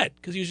 oh, he's dead,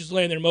 because he was just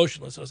laying there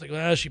motionless. I was like,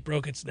 well, she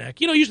broke its neck.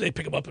 Usually they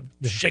pick him up and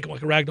shake him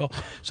like a rag doll.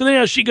 So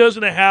then she goes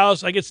in the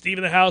house. I get Steve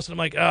in the house, and I'm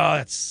like, oh,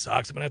 that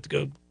sucks. I'm going to have to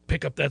go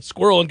pick up that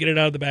squirrel and get it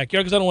out of the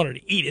backyard because I don't want her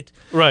to eat it.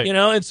 Right.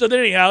 And so then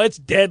anyhow, it's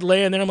dead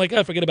laying there. I'm like,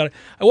 oh, forget about it.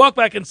 I walk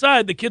back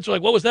inside. The kids are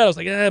like, what was that? I was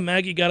like,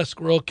 Maggie got a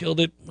squirrel,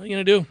 killed it. What are you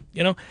going to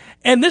do?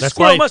 And this That's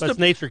squirrel life. must That's have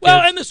nature, Well,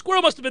 kids. and the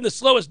squirrel must have been the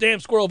slowest damn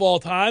squirrel of all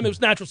time. It was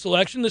natural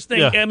selection. This thing,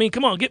 Yeah. I mean,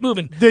 come on, get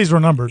moving. Days were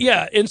numbered.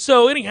 Yeah, and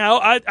so anyhow,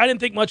 I didn't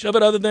think much of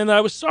it other than I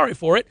was sorry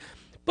for it.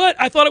 But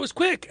I thought it was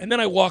quick. And then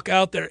I walk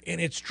out there,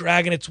 and it's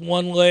dragging its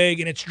one leg,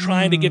 and it's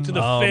trying to get to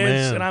the Oh, fence.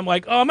 man. And I'm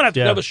like, oh, I'm going to have to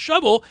Yeah. grab a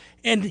shovel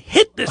and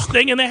hit this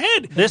thing in the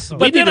head. We But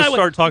need then to I went,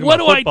 start talking what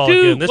about do I football do?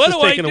 again. This What is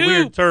do I taking a do?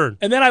 weird turn.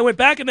 And then I went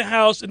back in the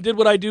house and did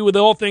what I do with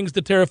all things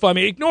that terrify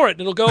me. Ignore it,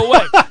 and it'll go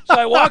away. So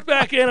I walked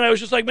back in, and I was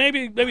just like,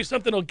 maybe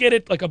something will get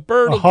it, like a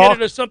bird will hawk?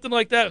 get it or something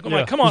like that. I'm Yeah.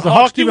 like, come on, Does the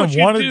Hawks, hawk do even what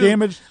you want to do.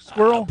 damage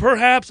squirrel?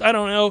 Perhaps, I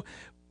don't know.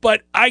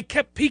 But I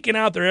kept peeking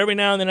out there every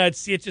now and then. I'd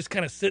see it just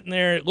kind of sitting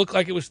there. It looked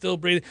like it was still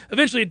breathing.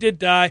 Eventually, it did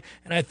die,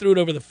 and I threw it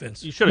over the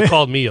fence. You should have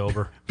called me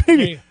over.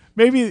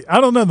 Maybe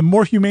I don't know. The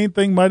more humane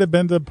thing might have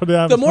been to put it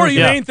out. The of more its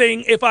humane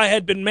thing, if I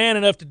had been man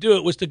enough to do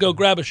it, was to go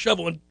grab a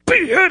shovel and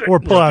hit it. or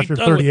pull and out be your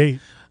done with it. 38.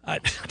 I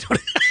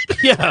don't,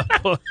 Yeah.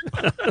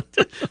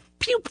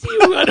 pew pew.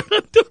 I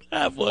don't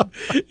have one.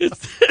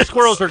 It's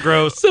Squirrels are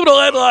gross. Seminole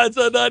Headlines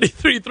on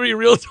 93.3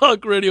 Real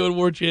Talk Radio and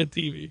War Chant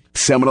TV.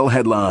 Seminole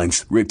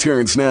Headlines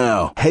returns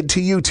now. Head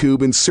to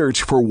YouTube and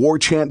search for War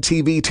Chant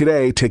TV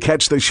today to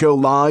catch the show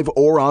live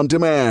or on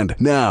demand.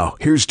 Now,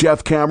 here's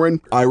Jeff Cameron,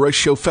 Ira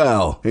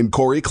Schofel, and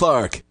Corey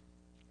Clark.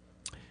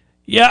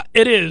 Yeah,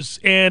 it is.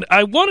 And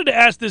I wanted to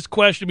ask this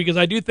question because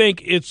I do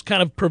think it's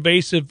kind of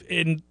pervasive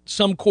in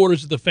some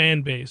quarters of the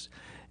fan base.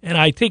 And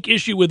I take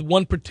issue with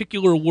one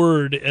particular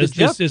word as Did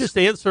Jeff this is. just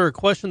answer a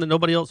question that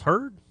nobody else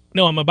heard?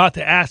 No, I'm about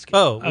to ask it.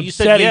 Oh, well, I'm you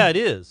said, setting- yeah, it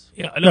is.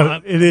 Yeah, No,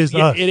 it is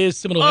us. It is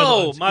Seminole Oh,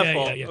 Headlines. my Yeah,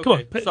 fault. yeah, yeah.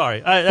 Okay, Come on.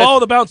 sorry. Follow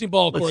the bouncing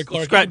ball, Corey Let's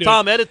Clark. scrap- You can do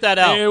Tom, it. edit that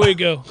out. Here we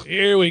go.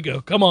 Here we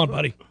go. Come on,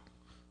 buddy.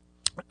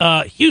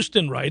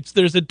 Houston writes,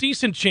 there's a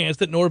decent chance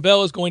that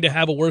Norvell is going to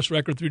have a worse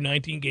record through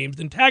 19 games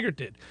than Taggart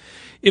did.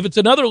 If it's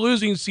another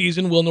losing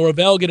season, will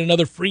Norvell get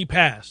another free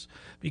pass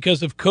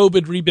because of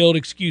COVID rebuild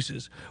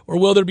excuses? Or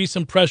will there be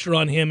some pressure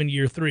on him in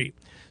year 3?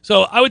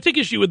 So I would take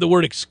issue with the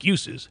word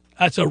excuses.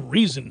 That's a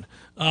reason.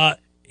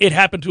 It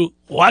happened to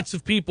lots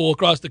of people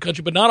across the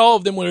country, but not all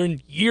of them were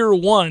in year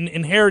 1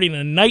 inheriting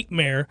a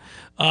nightmare,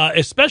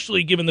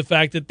 especially given the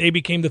fact that they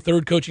became the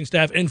third coaching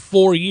staff in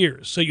 4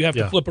 years. So you have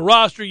to flip a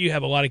roster. You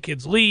have a lot of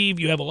kids leave.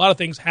 You have a lot of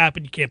things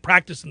happen. You can't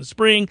practice in the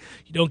spring.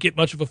 You don't get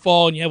much of a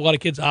fall, and you have a lot of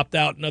kids opt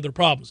out and other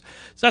problems.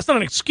 So that's not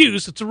an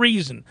excuse. It's a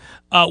reason.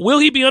 Will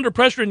he be under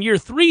pressure in year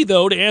 3,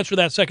 though, to answer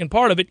that second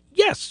part of it?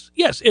 Yes.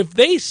 Yes. If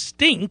they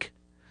stink,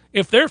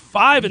 if they're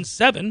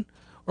 5-7,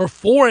 or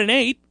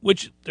 4-8,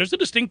 which there's a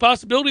distinct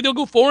possibility they'll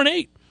go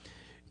 4-8.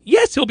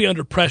 yes, he'll be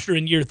under pressure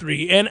in year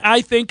 3, and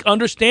I think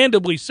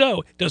understandably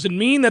so. Doesn't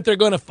mean that they're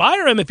going to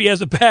fire him if he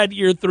has a bad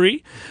year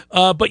 3,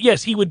 but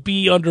yes, he would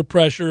be under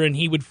pressure and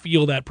he would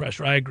feel that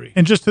pressure. I agree.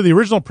 And just to the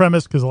original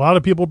premise, because a lot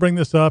of people bring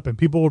this up, and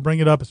people will bring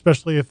it up,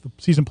 especially if the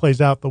season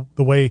plays out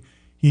the way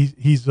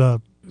he's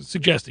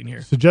suggesting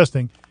here.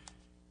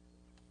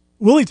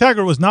 Willie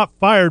Taggart was not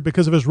fired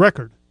because of his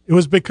record. It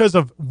was because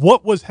of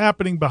what was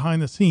happening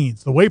behind the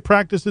scenes, the way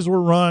practices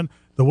were run,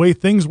 the way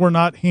things were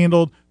not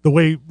handled, the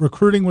way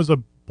recruiting was a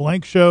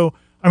blank show.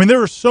 I mean, there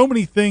were so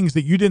many things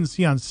that you didn't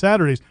see on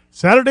Saturdays.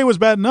 Saturday was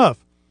bad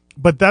enough,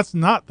 but that's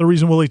not the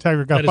reason Willie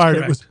Taggart got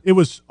fired. It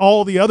was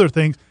all the other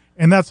things,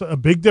 and that's a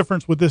big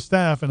difference with this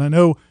staff. And I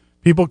know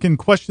people can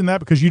question that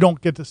because you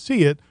don't get to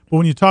see it, but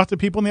when you talk to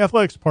people in the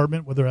athletics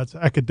department, whether that's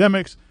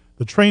academics,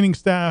 the training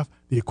staff,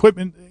 the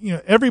equipment,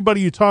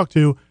 everybody you talk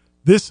to,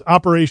 this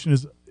operation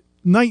is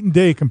night and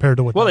day compared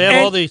to what. Well, they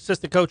have all the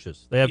assistant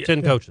coaches. They have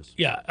 10 coaches.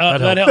 Yeah,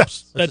 that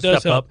helps. That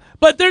does help.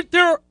 But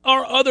there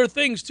are other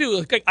things too.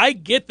 Like, I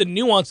get the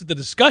nuance of the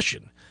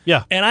discussion.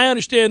 Yeah, and I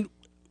understand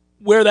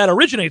where that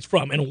originates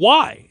from and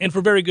why, and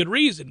for very good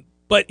reason.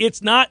 But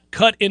it's not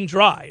cut and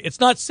dry.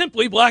 It's not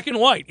simply black and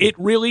white. It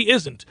really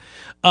isn't.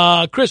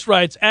 Chris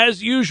writes,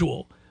 as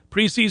usual,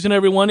 preseason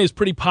everyone is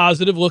pretty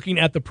positive looking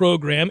at the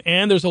program,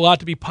 and there's a lot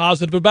to be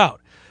positive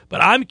about.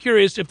 But I'm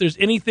curious if there's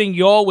anything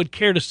y'all would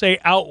care to say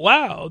out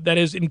loud that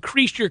has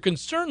increased your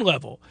concern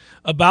level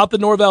about the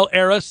Norvell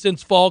era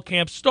since fall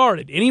camp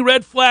started. Any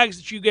red flags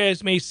that you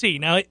guys may see?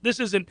 Now,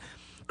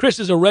 Chris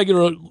is a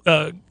regular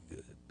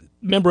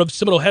member of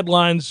Seminole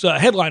headliners,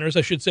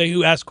 I should say,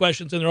 who ask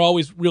questions, and they're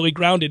always really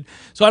grounded.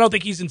 So I don't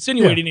think he's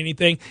insinuating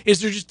anything. Is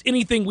there just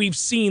anything we've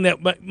seen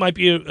that might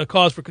be a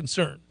cause for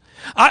concern?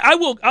 I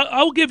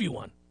will give you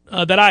one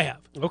that I have.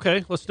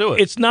 Okay, let's do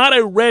it. It's not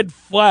a red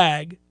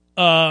flag.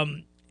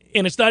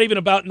 And it's not even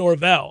about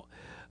Norvell.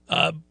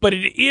 But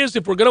it is,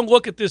 if we're going to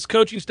look at this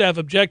coaching staff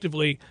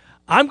objectively,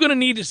 I'm going to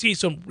need to see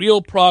some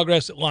real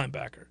progress at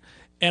linebacker.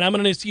 And I'm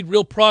going to need to see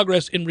real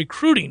progress in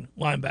recruiting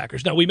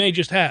linebackers. Now, we may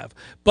just have.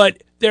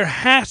 But there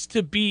has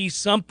to be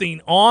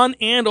something on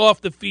and off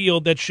the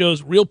field that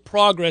shows real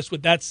progress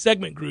with that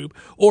segment group,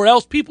 or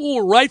else people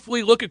will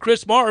rightfully look at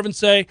Chris Marv and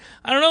say,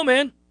 I don't know,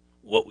 man,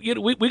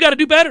 we got to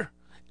do better.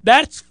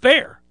 That's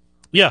fair.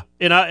 Yeah,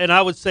 and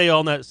I would say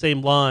on that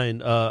same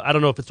line, I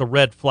don't know if it's a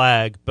red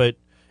flag, but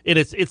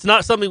it's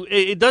not something.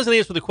 It doesn't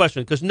answer the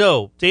question because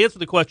to answer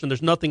the question,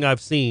 there's nothing I've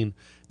seen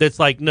that's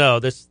like, no,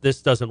 this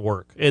doesn't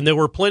work. And there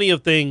were plenty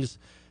of things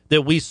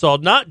that we saw,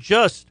 not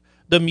just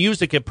the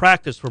music at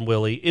practice from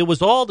Willie. It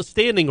was all the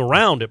standing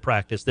around at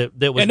practice that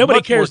was. And nobody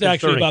much cares more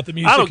actually concerning. about the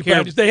music. I don't at care.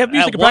 Practice. They have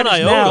music at practice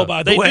now.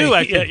 By the way, they do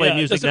actually play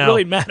music it doesn't now.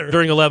 Really matter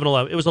during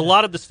 11-11. It was a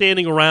lot of the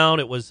standing around.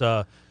 It was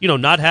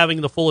not having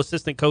the full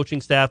assistant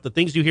coaching staff. The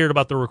things you heard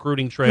about the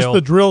recruiting trail, just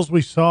the drills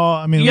we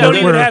saw. I mean, you don't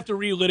even have to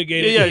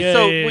relitigate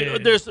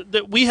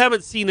it. We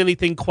haven't seen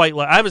anything quite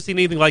like. I haven't seen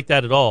anything like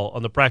that at all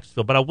on the practice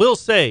field. But I will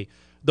say,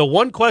 the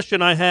one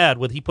question I had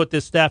when he put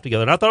this staff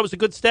together, and I thought it was a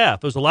good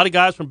staff. There was a lot of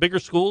guys from bigger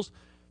schools.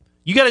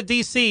 You got a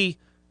DC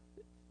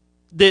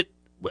that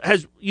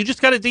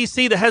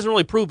hasn't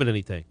really proven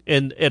anything.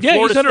 And at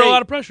Florida he's under State, a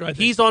lot of pressure. I think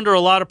he's under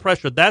a lot of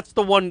pressure. That's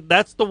the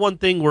one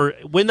thing where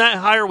when that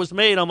hire was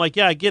made, I'm like,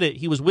 yeah, I get it.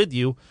 He was with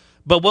you,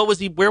 but where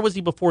was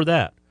he before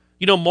that?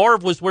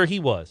 Marv was where he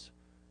was.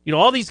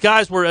 All these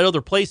guys were at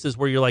other places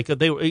where you're like,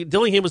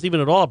 Dillingham was even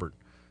at Auburn.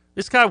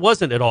 This guy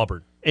wasn't at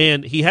Auburn,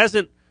 and he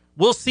hasn't.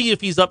 We'll see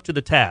if he's up to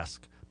the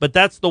task. But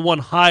that's the one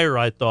hire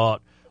I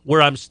thought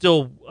where I'm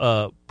still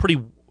pretty.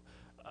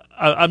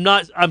 I'm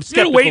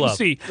skeptical. Wait and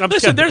see.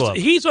 Listen, skeptical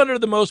he's under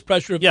the most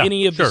pressure of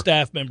any of the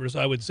staff members,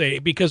 I would say,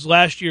 because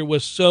last year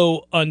was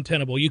so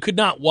untenable. You could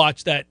not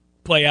watch that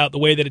play out the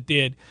way that it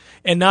did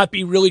and not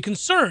be really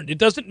concerned. It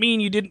doesn't mean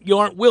you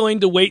aren't willing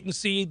to wait and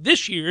see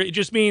this year. It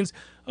just means,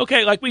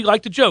 okay, like we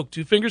like to joke,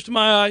 2 fingers to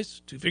my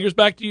eyes, 2 fingers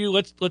back to you.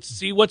 Let's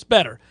see what's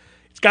better.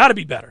 It's got to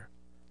be better.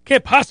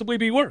 Can't possibly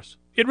be worse.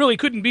 It really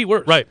couldn't be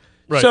worse. Right.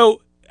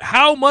 So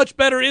how much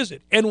better is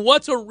it? And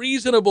what's a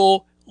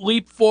reasonable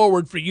leap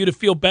forward for you to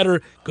feel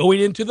better going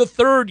into the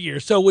 3rd year?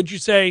 So would you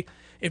say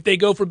if they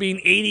go from being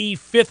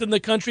 85th in the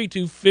country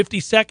to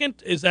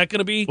 52nd, is that going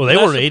to be? Well, they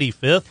were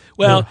 85th.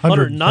 Well,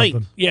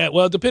 109th. Yeah,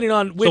 well, depending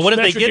on which so what if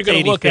metric they get you're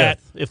going to look at.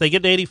 If they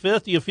get to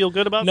 85th, do you feel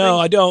good about No,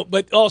 things? I don't.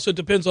 But also it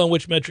depends on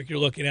which metric you're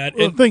looking at.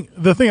 Well,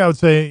 the thing I would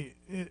say,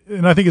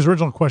 and I think his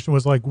original question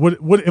was like,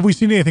 what have we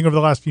seen anything over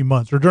the last few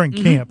months or during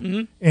camp?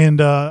 Mm-hmm. And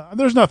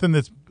there's nothing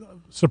that's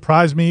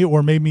surprised me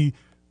or made me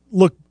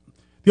look.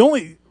 The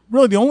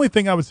only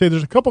thing I would say,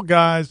 there's a couple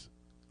guys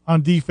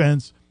on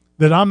defense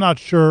that I'm not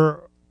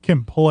sure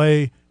can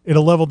play at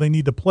a level they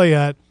need to play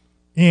at,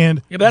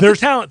 and that's a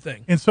talent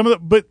thing. And some of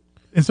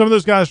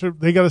those guys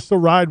they got to still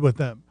ride with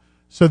them.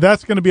 So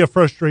that's going to be a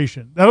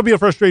frustration. That'll be a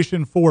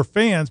frustration for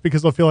fans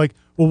because they'll feel like,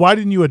 well, why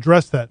didn't you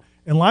address that?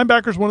 And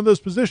linebacker's one of those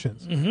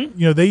positions.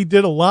 Mm-hmm. They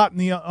did a lot in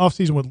the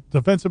offseason with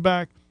defensive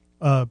back,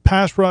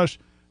 pass rush.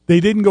 They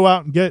didn't go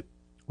out and get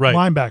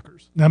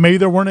linebackers. Now, maybe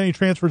there weren't any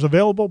transfers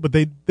available, but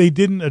they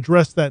didn't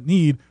address that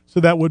need, so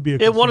that would be a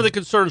concern. And one of the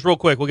concerns, real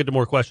quick, we'll get to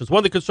more questions. One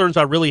of the concerns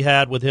I really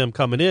had with him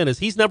coming in is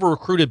he's never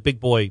recruited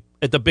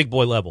at the big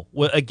boy level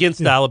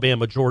against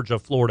Alabama, Georgia,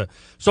 Florida.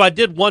 So I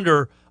did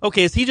wonder,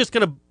 okay, is he just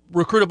going to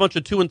recruit a bunch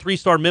of 2- and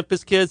 3-star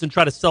Memphis kids and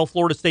try to sell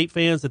Florida State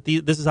fans that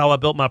this is how I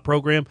built my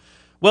program?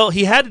 Well,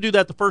 he had to do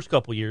that the first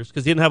couple of years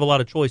because he didn't have a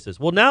lot of choices.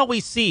 Well, now we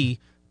see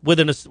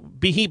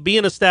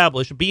being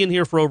established, being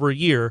here for over a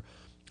year,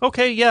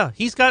 okay, yeah,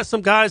 he's got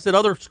some guys that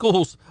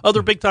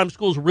other big-time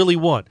schools really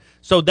want.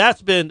 So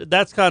that's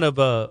kind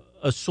of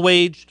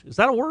assuaged. Is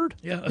that a word?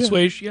 Yeah,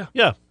 assuaged, yeah.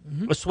 Yeah,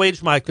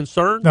 assuaged my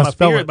concern, my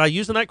fear. Am I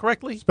using that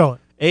correctly? Spell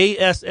it.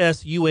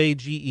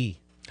 ASSUAGE.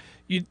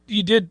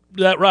 You did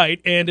that right,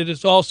 and it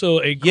is also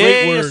a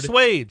great word.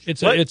 Assuaged.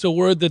 It's a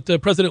word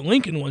that President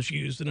Lincoln once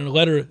used in a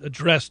letter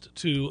addressed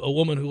to a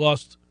woman who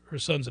lost her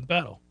sons in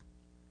battle.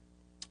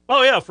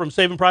 Oh, yeah, from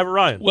Saving Private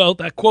Ryan. Well,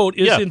 that quote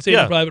is in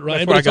Saving Private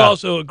Ryan, but it's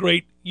also a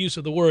great use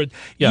of the word.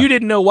 Yeah. You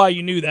didn't know why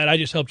you knew that. I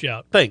just helped you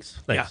out. Thanks.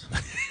 Yeah.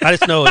 I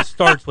just know it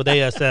starts with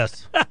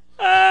ASS.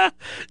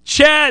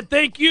 Chad,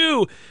 thank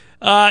you.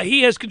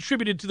 He has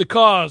contributed to the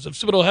cause of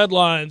Seminole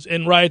Headlines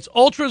and writes,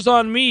 Ultras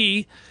on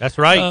Me. That's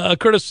right.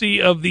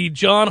 Courtesy of the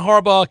John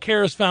Harbaugh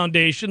Cares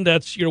Foundation.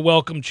 That's your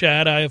welcome,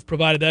 Chad. I have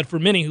provided that for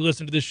many who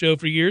listen to this show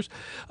for years.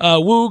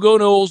 Woo, go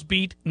Noles,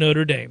 beat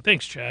Notre Dame.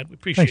 Thanks, Chad. We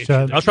appreciate it.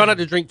 Chad. I'll try not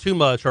to drink too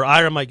much, or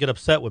Ira might get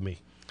upset with me.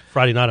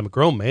 Friday night, I'm a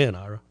grown man,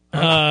 Ira.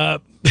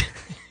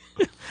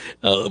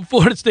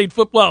 Florida State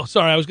football.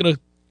 Sorry, I was going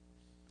to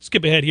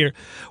skip ahead here.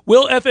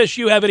 Will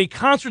FSU have any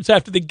concerts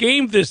after the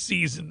game this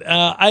season?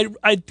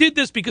 I did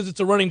this because it's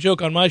a running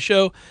joke on my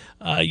show.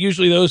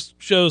 Usually those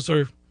shows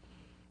are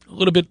a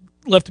little bit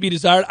left to be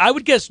desired. I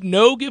would guess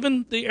no,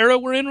 given the era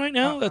we're in right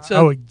now. That's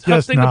a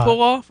tough thing to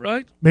pull off,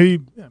 right? Maybe.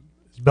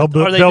 Are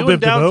they doing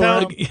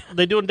downtown? Are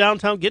they doing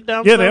downtown? Get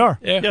down. Yeah, they are.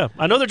 Yeah.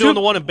 I know they're doing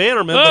the one in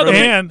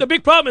Bannerman. The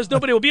big problem is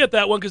nobody will be at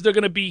that one because they're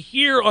going to be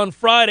here on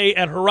Friday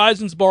at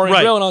Horizons Bar and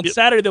Grill, and on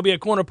Saturday there'll be a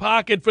corner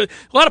pocket. For a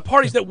lot of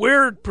parties that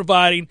we're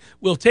providing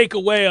will take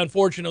away,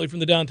 unfortunately, from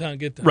the downtown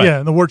Get Down. Right. Yeah,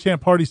 and the War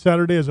Chant party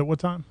Saturday is at what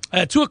time?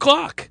 At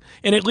 2:00,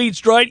 and it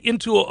leads right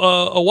into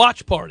a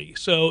watch party.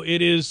 So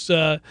it is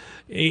a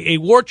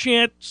War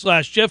Chant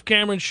 / Jeff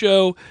Cameron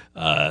show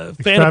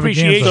fan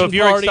appreciation. So if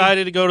you're party.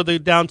 excited to go to the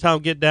downtown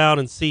Get Down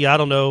and see, I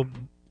don't know,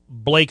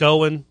 Blake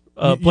Owen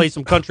play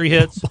some country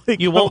hits,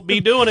 you won't be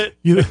doing it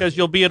because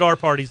you'll be at our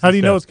parties. How do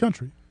you know it's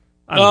country?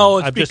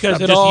 It's because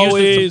it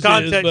always using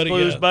some context is,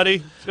 clues,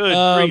 buddy.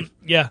 Good grief.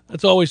 Yeah,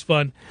 that's always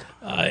fun.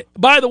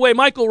 By the way,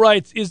 Michael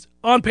writes,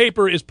 on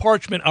paper, is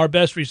Parchment our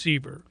best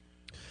receiver?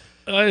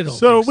 I don't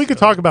think we could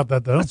talk about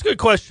that, though. That's a good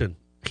question.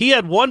 He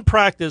had one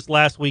practice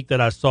last week that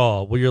I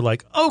saw where you're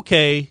like,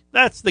 okay,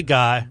 that's the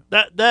guy.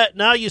 That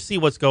now you see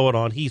what's going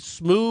on. He's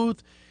smooth.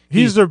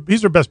 He's their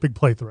best big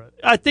play threat.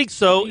 I think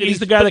so. He's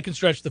the guy that can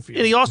stretch the field.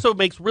 And he also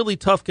makes really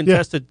tough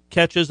contested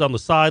catches on the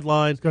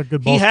sideline. He's got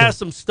good ball He has skills.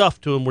 some stuff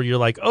to him where you're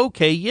like,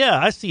 okay, yeah,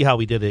 I see how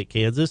he did it at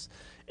Kansas.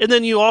 And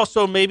then you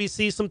also maybe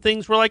see some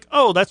things where like,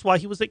 oh, that's why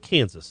he was at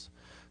Kansas.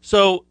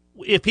 So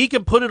if he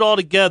can put it all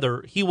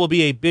together, he will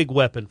be a big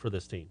weapon for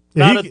this team.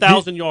 Not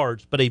 1,000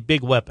 yards, but a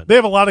big weapon. They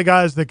have a lot of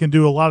guys that can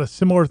do a lot of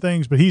similar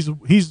things, but he's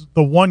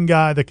the one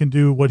guy that can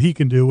do what he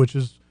can do, which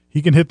is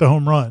he can hit the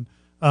home run.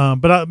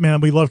 But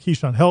we love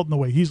Keyshawn Helton the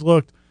way he's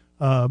looked.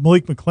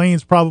 Malik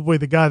McLean's probably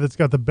the guy that's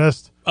got the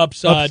best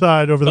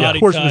upside over the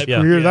course of his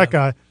career. Yeah. That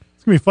guy,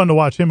 it's gonna be fun to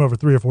watch him over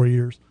 3 or 4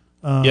 years.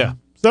 How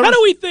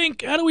do we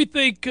think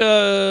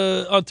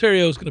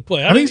Ontario is going to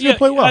play? I think he's going to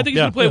play well. I think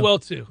he's going to play well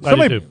too.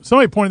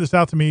 Somebody pointed this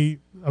out to me.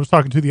 I was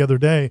talking to the other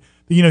day.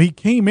 That, he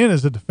came in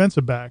as a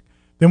defensive back.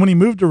 Then when he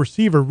moved to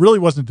receiver, really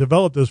wasn't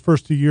developed those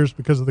first 2 years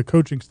because of the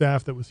coaching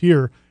staff that was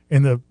here.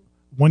 In the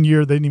 1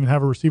 year, they didn't even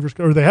have a receivers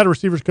coach, or they had a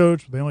receivers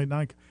coach. But they only had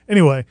 9.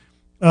 Anyway,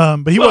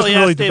 but he wasn't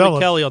really developed.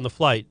 David Kelly on the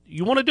flight.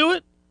 You want to do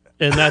it?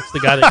 And that's the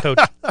guy that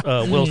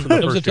coached Wilson.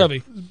 It was a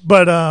toughie,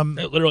 but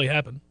it literally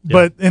happened.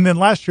 But and then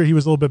last year he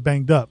was a little bit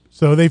banged up,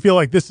 so they feel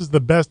like this is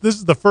the best. This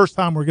is the first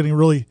time we're getting to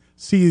really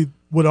see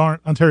what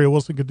Ontario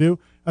Wilson could do.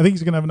 I think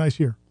he's going to have a nice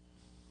year.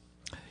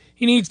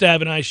 He needs to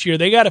have a nice year.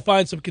 They got to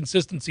find some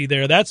consistency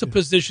there. That's a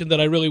position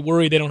that I really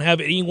worry they don't have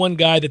any one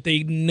guy that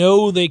they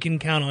know they can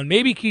count on.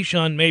 Maybe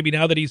Keyshawn, maybe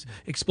now that he's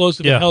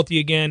explosive and healthy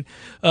again.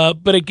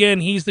 But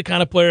again, he's the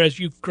kind of player, as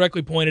you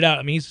correctly pointed out.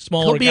 I mean, he's a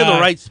smaller guy. He'll be in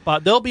the right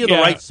spot. They'll be in the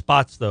right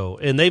spots, though,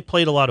 and they've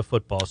played a lot of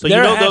football. So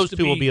those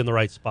two will be in the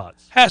right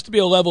spots. Has to be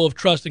a level of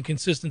trust and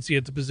consistency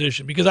at the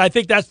position, because I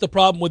think that's the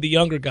problem with the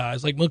younger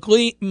guys. Like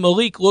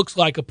Malik looks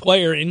like a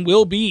player and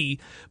will be,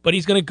 but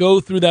he's going to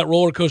go through that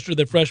roller coaster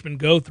that freshmen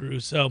go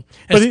through. So,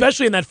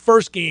 especially in that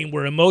first game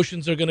where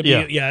emotions are going to be,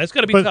 it's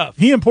going to be tough.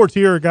 He and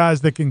Portier are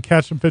guys that can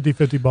catch some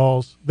 50-50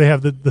 balls. They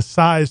have the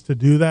size to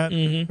do that.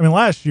 Mm-hmm. I mean,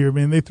 last year,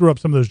 they threw up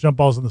some of those jump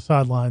balls on the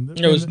sideline.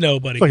 There was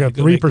nobody. It's like a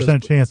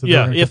 3% chance.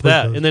 If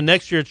that. Those. And then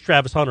next year it's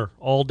Travis Hunter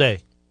all day.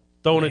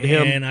 Throwing it to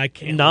him and I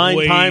can't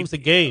 9 times a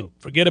game.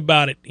 Forget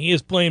about it. He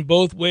is playing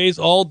both ways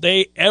all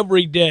day,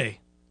 every day.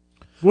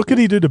 What could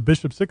he do to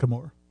Bishop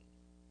Sycamore?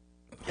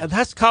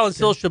 That's Colin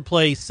Sills should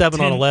play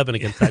 7-on-11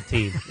 against that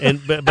team,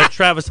 but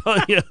Travis,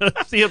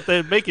 see if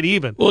they make it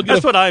even.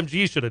 That's what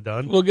IMG should have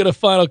done. We'll get a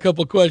final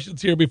couple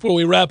questions here before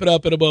we wrap it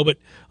up in a moment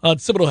on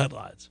Seminole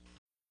Headlines.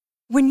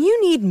 When you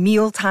need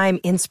mealtime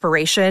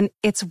inspiration,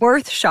 it's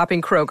worth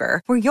shopping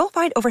Kroger, where you'll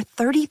find over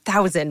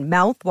 30,000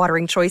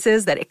 mouth-watering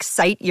choices that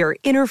excite your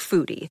inner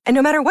foodie. And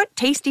no matter what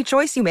tasty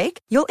choice you make,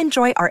 you'll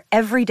enjoy our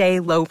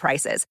everyday low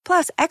prices,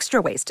 plus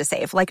extra ways to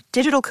save, like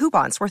digital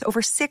coupons worth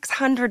over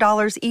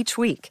 $600 each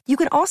week. You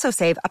can also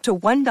save up to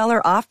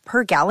 $1 off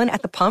per gallon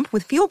at the pump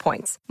with fuel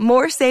points.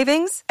 More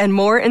savings and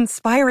more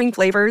inspiring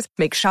flavors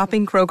make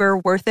shopping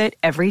Kroger worth it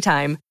every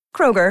time.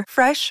 Kroger,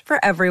 fresh for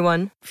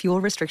everyone.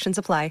 Fuel restrictions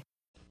apply.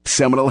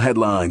 Seminole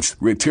Headlines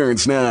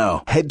returns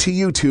now. Head to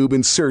YouTube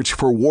and search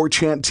for War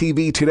Chant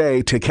TV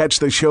today to catch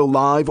the show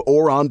live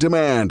or on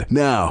demand.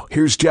 Now,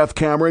 here's Jeff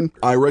Cameron,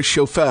 Ira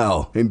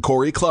Schofel, and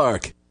Corey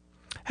Clark.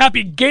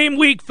 Happy game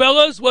week,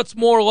 fellas. What's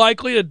more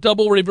likely? A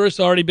double reverse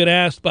already been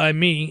asked by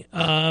me,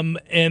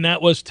 and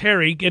that was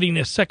Terry getting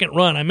a second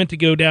run. I meant to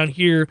go down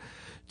here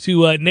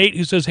to Nate,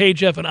 who says, hey,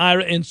 Jeff and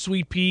Ira and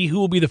Sweet Pea, who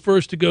will be the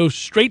first to go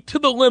straight to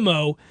the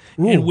limo?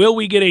 Ooh. And will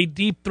we get a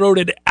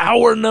deep-throated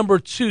hour number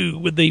 2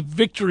 with a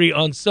victory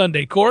on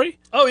Sunday? Corey?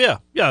 Oh, yeah.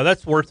 Yeah,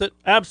 that's worth it.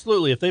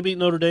 Absolutely. If they beat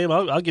Notre Dame,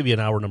 I'll give you an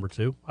hour number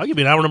 2. I'll give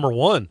you an hour number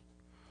 1.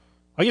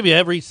 I'll give you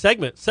every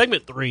segment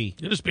 3.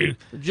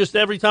 Just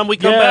every time we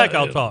come back,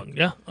 I'll talk.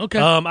 Yeah, okay.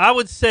 I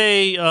would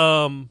say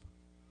Toa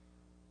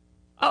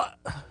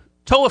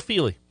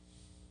Feely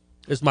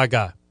is my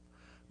guy.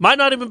 Might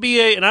not even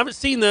be and I haven't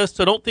seen this,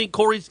 so don't think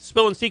Corey's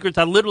spilling secrets.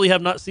 I literally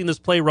have not seen this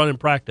play run in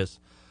practice.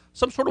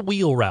 Some sort of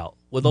wheel route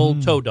with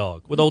old Toe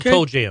Dog, with old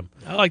Toe Jam.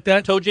 I like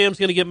that. Toe Jam's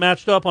going to get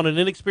matched up on an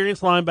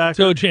inexperienced linebacker.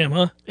 Toe Jam,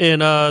 huh?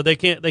 And they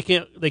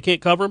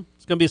can't cover him.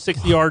 It's going to be a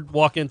 60-yard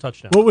walk-in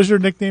touchdown. What was your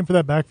nickname for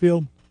that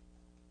backfield?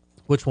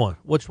 Which one?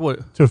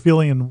 Toa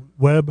Feely and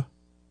Webb.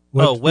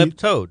 Webb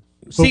Toad.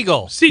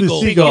 Seagull,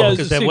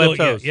 because they have webbed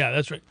toes. Yeah,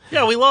 that's right.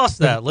 Yeah, we lost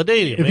that.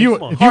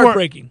 LaDainian.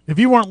 Heartbreaking. If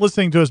you weren't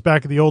listening to us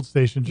back at the old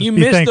station, just you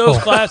be missed thankful.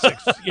 those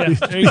classics. Yeah,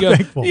 there you go.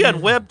 Thankful. He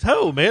had webbed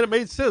toe, man. It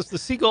made sense. The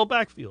Seagull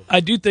backfield. I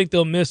do think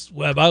they'll miss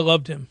Webb. I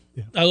loved him.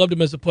 Yeah. I loved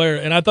him as a player,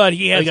 and I thought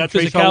he had some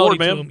physicality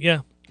to him.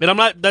 Yeah. And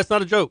that's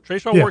not a joke.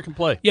 Trayshawn Ward can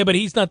play. Yeah, but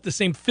he's not the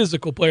same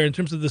physical player in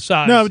terms of the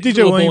size. No,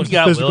 DJ Williams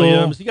is physical.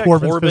 You got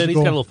Corbin. Physical. He's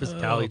got a little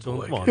physicality to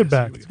him. Come on. Good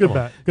back. It's good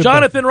back.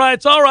 Jonathan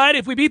writes, all right,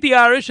 if we beat the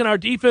Irish and our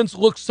defense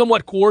looks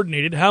somewhat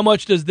coordinated, how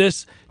much does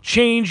this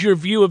change your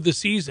view of the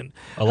season?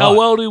 How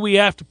well do we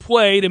have to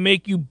play to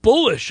make you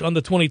bullish on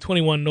the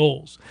 2021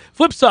 Noles?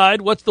 Flip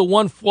side, what's the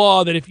one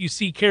flaw that if you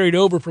see carried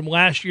over from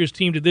last year's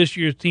team to this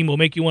year's team will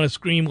make you want to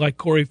scream like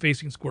Corey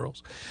facing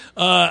squirrels?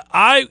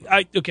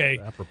 Okay.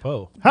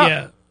 Apropos.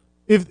 Yeah.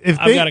 I've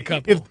got a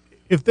couple.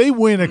 If they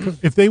win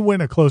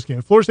a close game,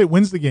 if Florida State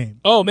wins the game.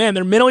 Oh man,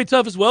 they're mentally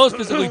tough as well as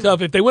physically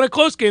tough. If they win a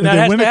close game, that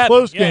has to happen. If they win a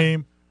close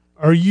game,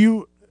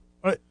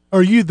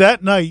 are you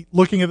that night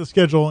looking at the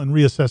schedule and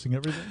reassessing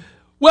everything?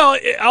 Well,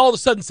 all of a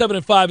sudden,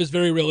 7-5 is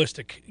very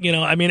realistic. You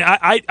know, I mean,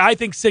 I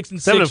think 6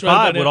 and 6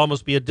 7-5 would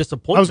almost be a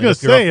disappointment. I was going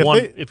to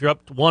say if you're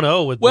up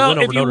 1-0 with well,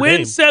 the win over if you Notre win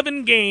Dame.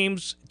 7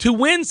 games, to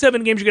win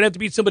 7 games, you're going to have to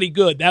beat somebody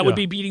good. That would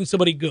be beating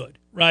somebody good,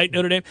 right?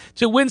 Notre Dame.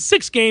 To win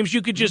 6 games,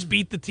 you could just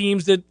beat the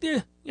teams that,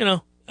 you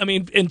know. I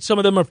mean, and some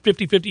of them are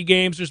 50-50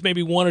 games. There's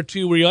maybe 1 or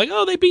 2 where you're like,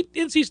 oh, they beat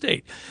NC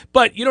State.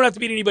 But you don't have to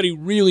beat anybody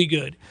really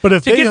good. But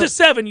if to get to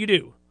 7, you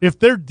do. If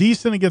they're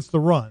decent against the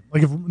run,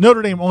 like if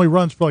Notre Dame only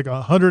runs for like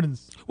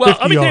 150 well,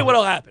 let me tell you what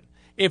will happen.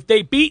 If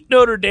they beat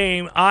Notre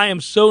Dame, I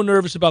am so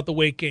nervous about the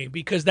Wake game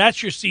because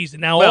that's your season.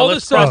 Now, all of a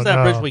sudden, cross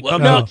that bridge we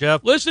come to,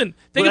 Jeff. Listen,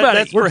 think about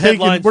it. We're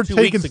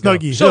taking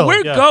Snuggie Hill. So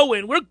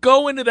we're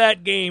going to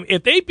that game.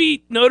 If they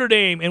beat Notre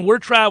Dame and we're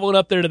traveling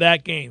up there to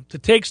that game to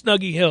take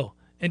Snuggie Hill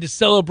and to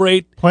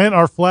celebrate plant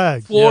our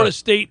flag, Florida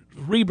State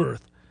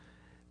rebirth,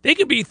 they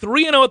could be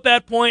 3-0 at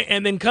that point,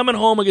 and then coming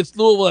home against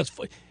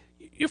Louisville.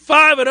 You're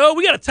 5-0.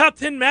 We got a top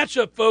 10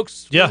 matchup,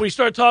 folks. Yeah. When we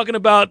start talking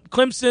about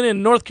Clemson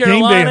and North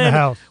Carolina. Game day in the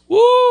house.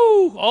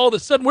 Woo! All of a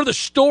sudden, we're the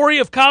story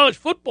of college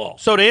football.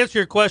 So to answer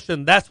your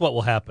question, that's what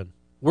will happen.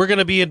 We're going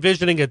to be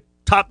envisioning a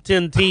top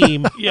 10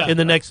 team in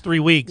the next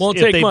 3 weeks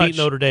if they beat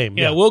Notre Dame.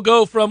 Yeah, we'll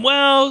go from,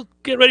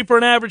 get ready for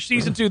an average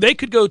season 2. They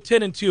could go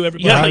 10-2,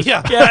 everybody.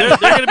 Yeah. They're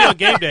going to be on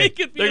game day.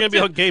 They're going to be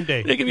on game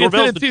day. They can be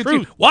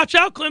 10-2. Watch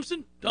out,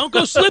 Clemson. Don't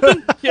go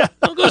slipping.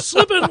 Don't go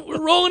slipping.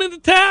 We're rolling into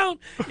town.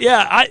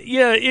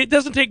 It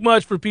doesn't take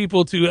much for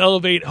people to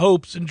elevate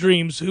hopes and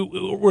dreams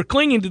who we're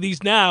clinging to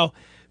these now.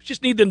 We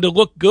just need them to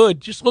look good.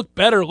 Just look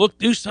better.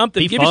 Do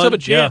something. Give yourself a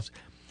chance.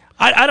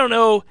 Yeah. I don't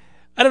know.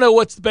 I don't know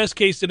what's the best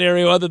case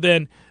scenario other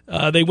than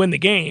they win the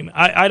game.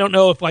 I don't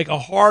know if like a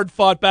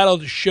hard-fought battle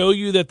to show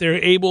you that they're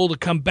able to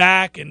come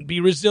back and be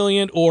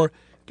resilient or,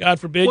 God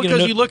forbid.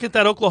 Because you look at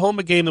that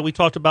Oklahoma game that we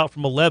talked about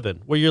from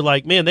 11 where you're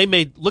like, man,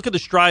 look at the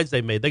strides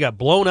they made. They got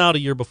blown out a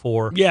year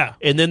before. Yeah.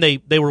 And then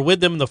they were with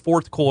them in the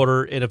fourth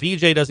quarter, and if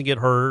EJ doesn't get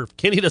hurt, if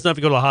Kenny doesn't have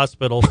to go to the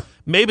hospital,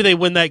 maybe they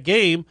win that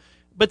game.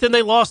 But then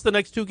they lost the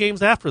next 2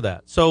 games after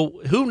that.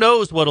 So who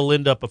knows what will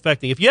end up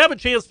affecting. If you have a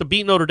chance to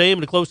beat Notre Dame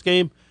in a close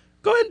game,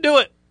 go ahead and do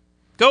it.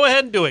 Go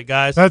ahead and do it,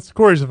 guys. That's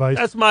Corey's advice.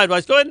 That's my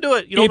advice. Go ahead and do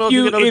it. You don't know if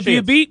you get another If chance.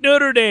 you beat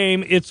Notre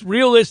Dame, it's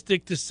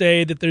realistic to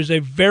say that there's a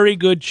very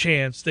good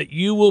chance that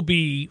you will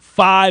be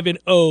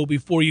 5-0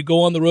 before you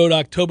go on the road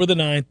October the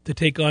 9th to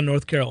take on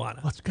North Carolina.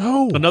 Let's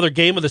go. Another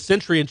game of the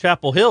century in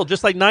Chapel Hill,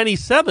 just like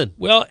 97.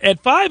 Well,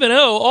 at 5-0,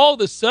 all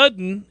of a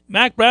sudden,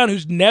 Mac Brown,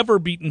 who's never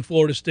beaten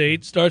Florida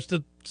State, starts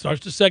to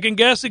second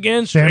guess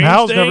again. Sam Strange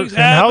Howell's things Sam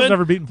happen. Howell's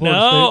never beaten Florida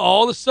State. No,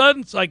 all of a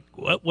sudden it's like,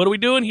 what are we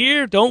doing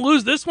here? Don't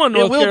lose this one,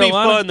 North It will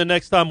Carolina. be fun the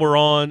next time we're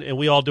on, and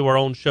we all do our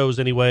own shows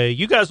anyway.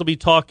 You guys will be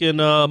talking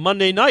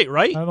Monday night,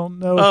 right? I don't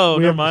know. Oh,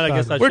 never mind.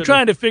 I guess We're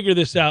trying to figure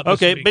this out. This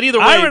Okay, week. but either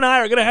way, Ira and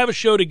I are going to have a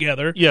show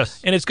together. Yes,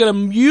 and it's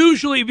going to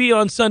usually be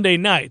on Sunday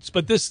nights.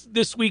 But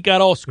this week got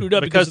all screwed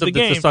up because of the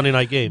game. It's a Sunday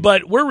night game.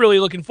 But we're really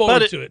looking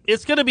forward to it.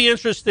 It's going to be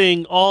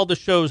interesting. All the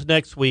shows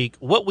next week.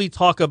 What we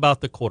talk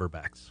about the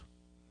quarterbacks.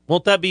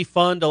 Won't that be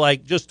fun to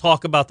just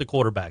talk about the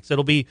quarterbacks?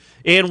 It'll be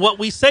and what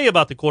we say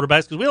about the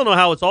quarterbacks because we don't know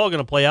how it's all going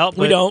to play out.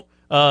 But, we don't.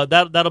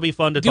 That'll be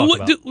fun to talk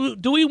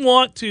about. Do we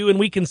want to, and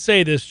we can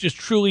say this, just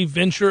truly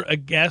venture a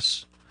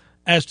guess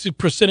as to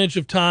percentage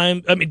of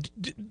time? I mean,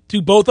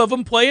 do both of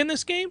them play in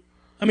this game?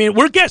 I mean,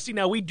 we're guessing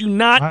now. We do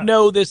not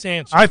know this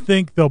answer. I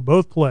think they'll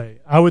both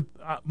play. I would.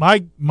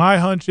 My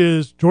hunch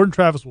is Jordan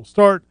Travis will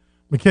start.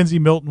 Mackenzie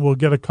Milton will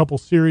get a couple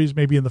series,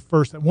 maybe in the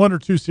first 1 or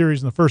 2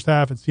 series in the first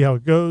half, and see how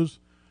it goes.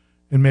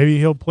 And maybe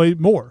he'll play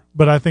more.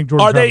 But I think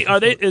Jordan Travis are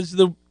they? Is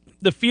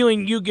the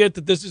feeling you get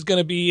that this is going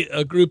to be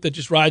a group that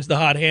just rides the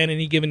hot hand in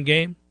any given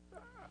game,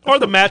 or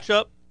the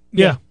matchup?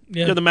 Yeah.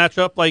 The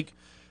matchup. Like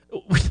I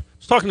was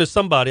talking to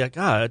somebody. Like,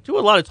 I do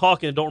a lot of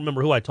talking and don't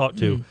remember who I talked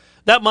to.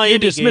 That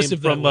Miami game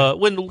from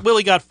when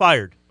Willie got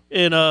fired,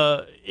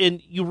 and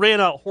you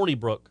ran out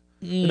Hornibrook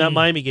in that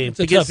Miami game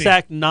to get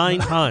sacked 9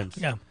 times.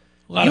 Yeah,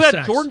 you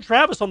had Jordan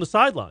Travis on the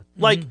sideline.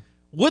 Like,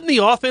 wouldn't the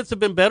offense have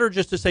been better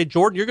just to say,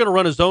 Jordan, you're going to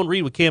run a zone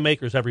read with Cam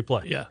Akers every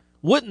play? Yeah.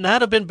 Wouldn't that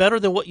have been better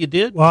than what you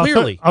did? Well,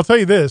 Clearly. I'll tell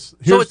you this.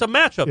 So it's a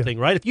matchup thing,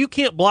 right? If you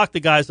can't block the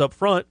guys up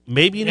front,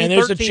 maybe you need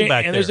 13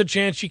 back there. And there's a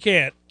chance you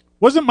can't.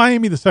 Wasn't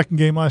Miami the second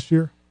game last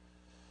year?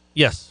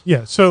 Yes.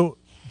 Yeah. So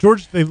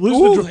Georgia, they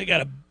lose. Ooh, they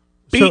got a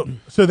beaten.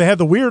 So they had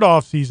the weird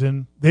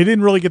offseason. They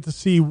didn't really get to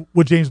see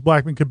what James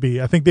Blackman could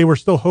be. I think they were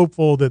still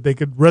hopeful that they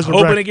could resurrect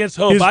hoping against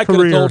hope. his I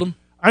could have told them.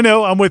 I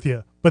know. I'm with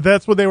you. But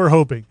that's what they were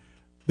hoping.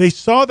 They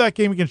saw that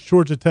game against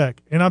Georgia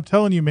Tech. And I'm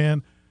telling you,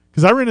 man,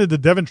 because I ran into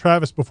Devin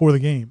Travis before the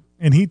game,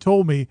 and he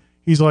told me,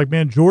 he's like,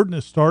 man, Jordan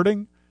is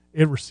starting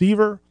at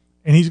receiver,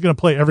 and he's going to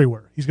play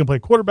everywhere. He's going to play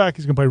quarterback.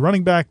 He's going to play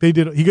running back. And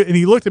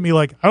he looked at me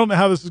like, I don't know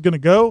how this is going to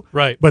go.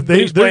 Right. But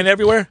he's playing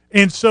everywhere.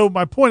 And so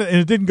my point, and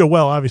it didn't go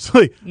well,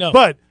 obviously. No.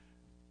 But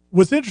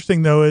what's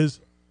interesting, though,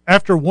 is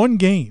after one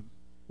game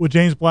with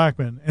James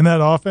Blackman and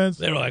that offense,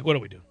 they were like, what do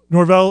we do?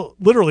 Norvell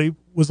literally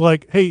was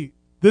like, hey,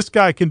 this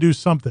guy can do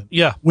something.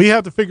 Yeah. We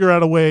have to figure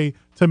out a way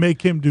to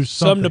make him do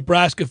something. Some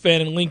Nebraska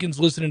fan in Lincoln's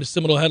listening to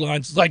Seminole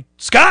Headlines is like,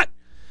 Scott,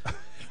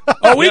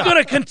 are we going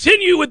to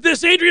continue with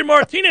this Adrian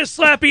Martinez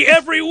slappy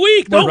every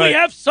week? Don't we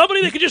have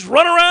somebody that can just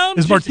run around?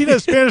 Is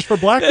Martinez Spanish for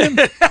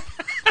Blackman?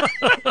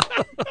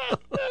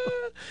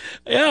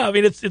 Yeah, I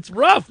mean, it's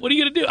rough. What are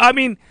you going to do? I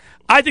mean,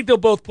 I think they'll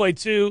both play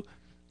too,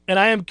 and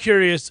I am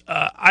curious.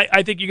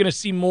 I think you're going to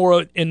see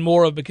more and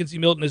more of Mackenzie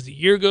Milton as the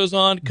year goes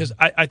on because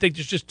I think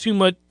there's just too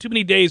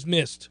many days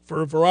missed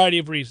for a variety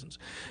of reasons.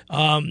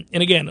 And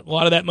again, a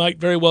lot of that might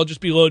very well just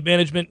be load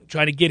management,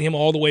 trying to get him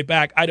all the way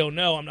back. I don't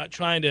know. I'm not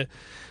trying to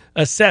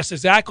assess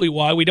exactly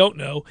why. We don't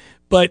know,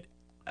 but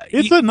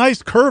it's a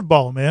nice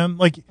curveball, man.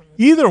 Like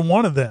either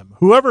one of them,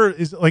 whoever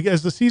is like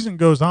as the season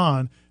goes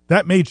on,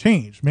 that may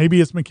change.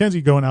 Maybe it's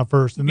Mackenzie going out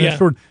first, and then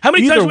Jordan. How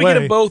many either times do we way, get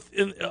them both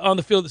on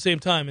the field at the same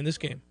time in this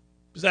game?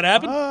 Does that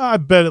happen? I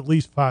bet at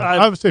least 5.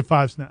 I would say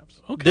 5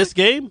 snaps. Okay. This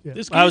game? Yeah.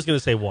 This game? I was going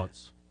to say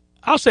once.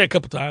 I'll say a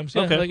couple times.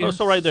 Yeah, Okay.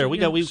 So right there, we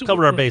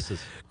covered our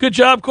bases. Good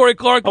job, Corey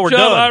Clark. Good we're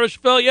job, done. Irish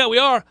Fell. Yeah, we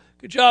are.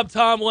 Good job,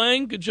 Tom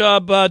Lang. Good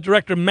job,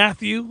 Director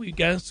Matthew. We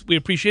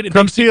appreciate it.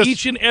 Come Thanks see to us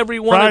each and every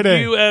one Friday.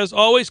 of you, as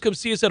always. Come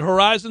see us at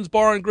Horizons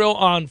Bar and Grill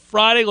on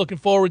Friday. Looking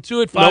forward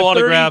to it. 5:30. No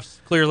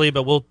autographs, clearly,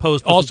 but we'll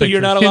post. Also,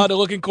 you're not allowed to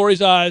look in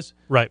Corey's eyes.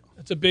 Right.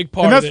 That's a big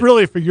part And that's of it.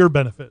 really for your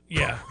benefit.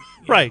 Yeah.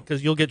 Right,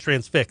 because you'll get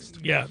transfixed.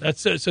 Yeah,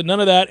 that's so none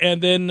of that.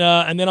 And then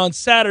on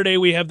Saturday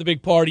we have the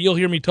big party. You'll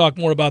hear me talk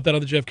more about that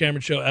on the Jeff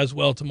Cameron Show as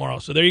well tomorrow.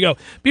 So there you go.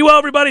 Be well,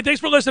 everybody.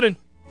 Thanks for listening.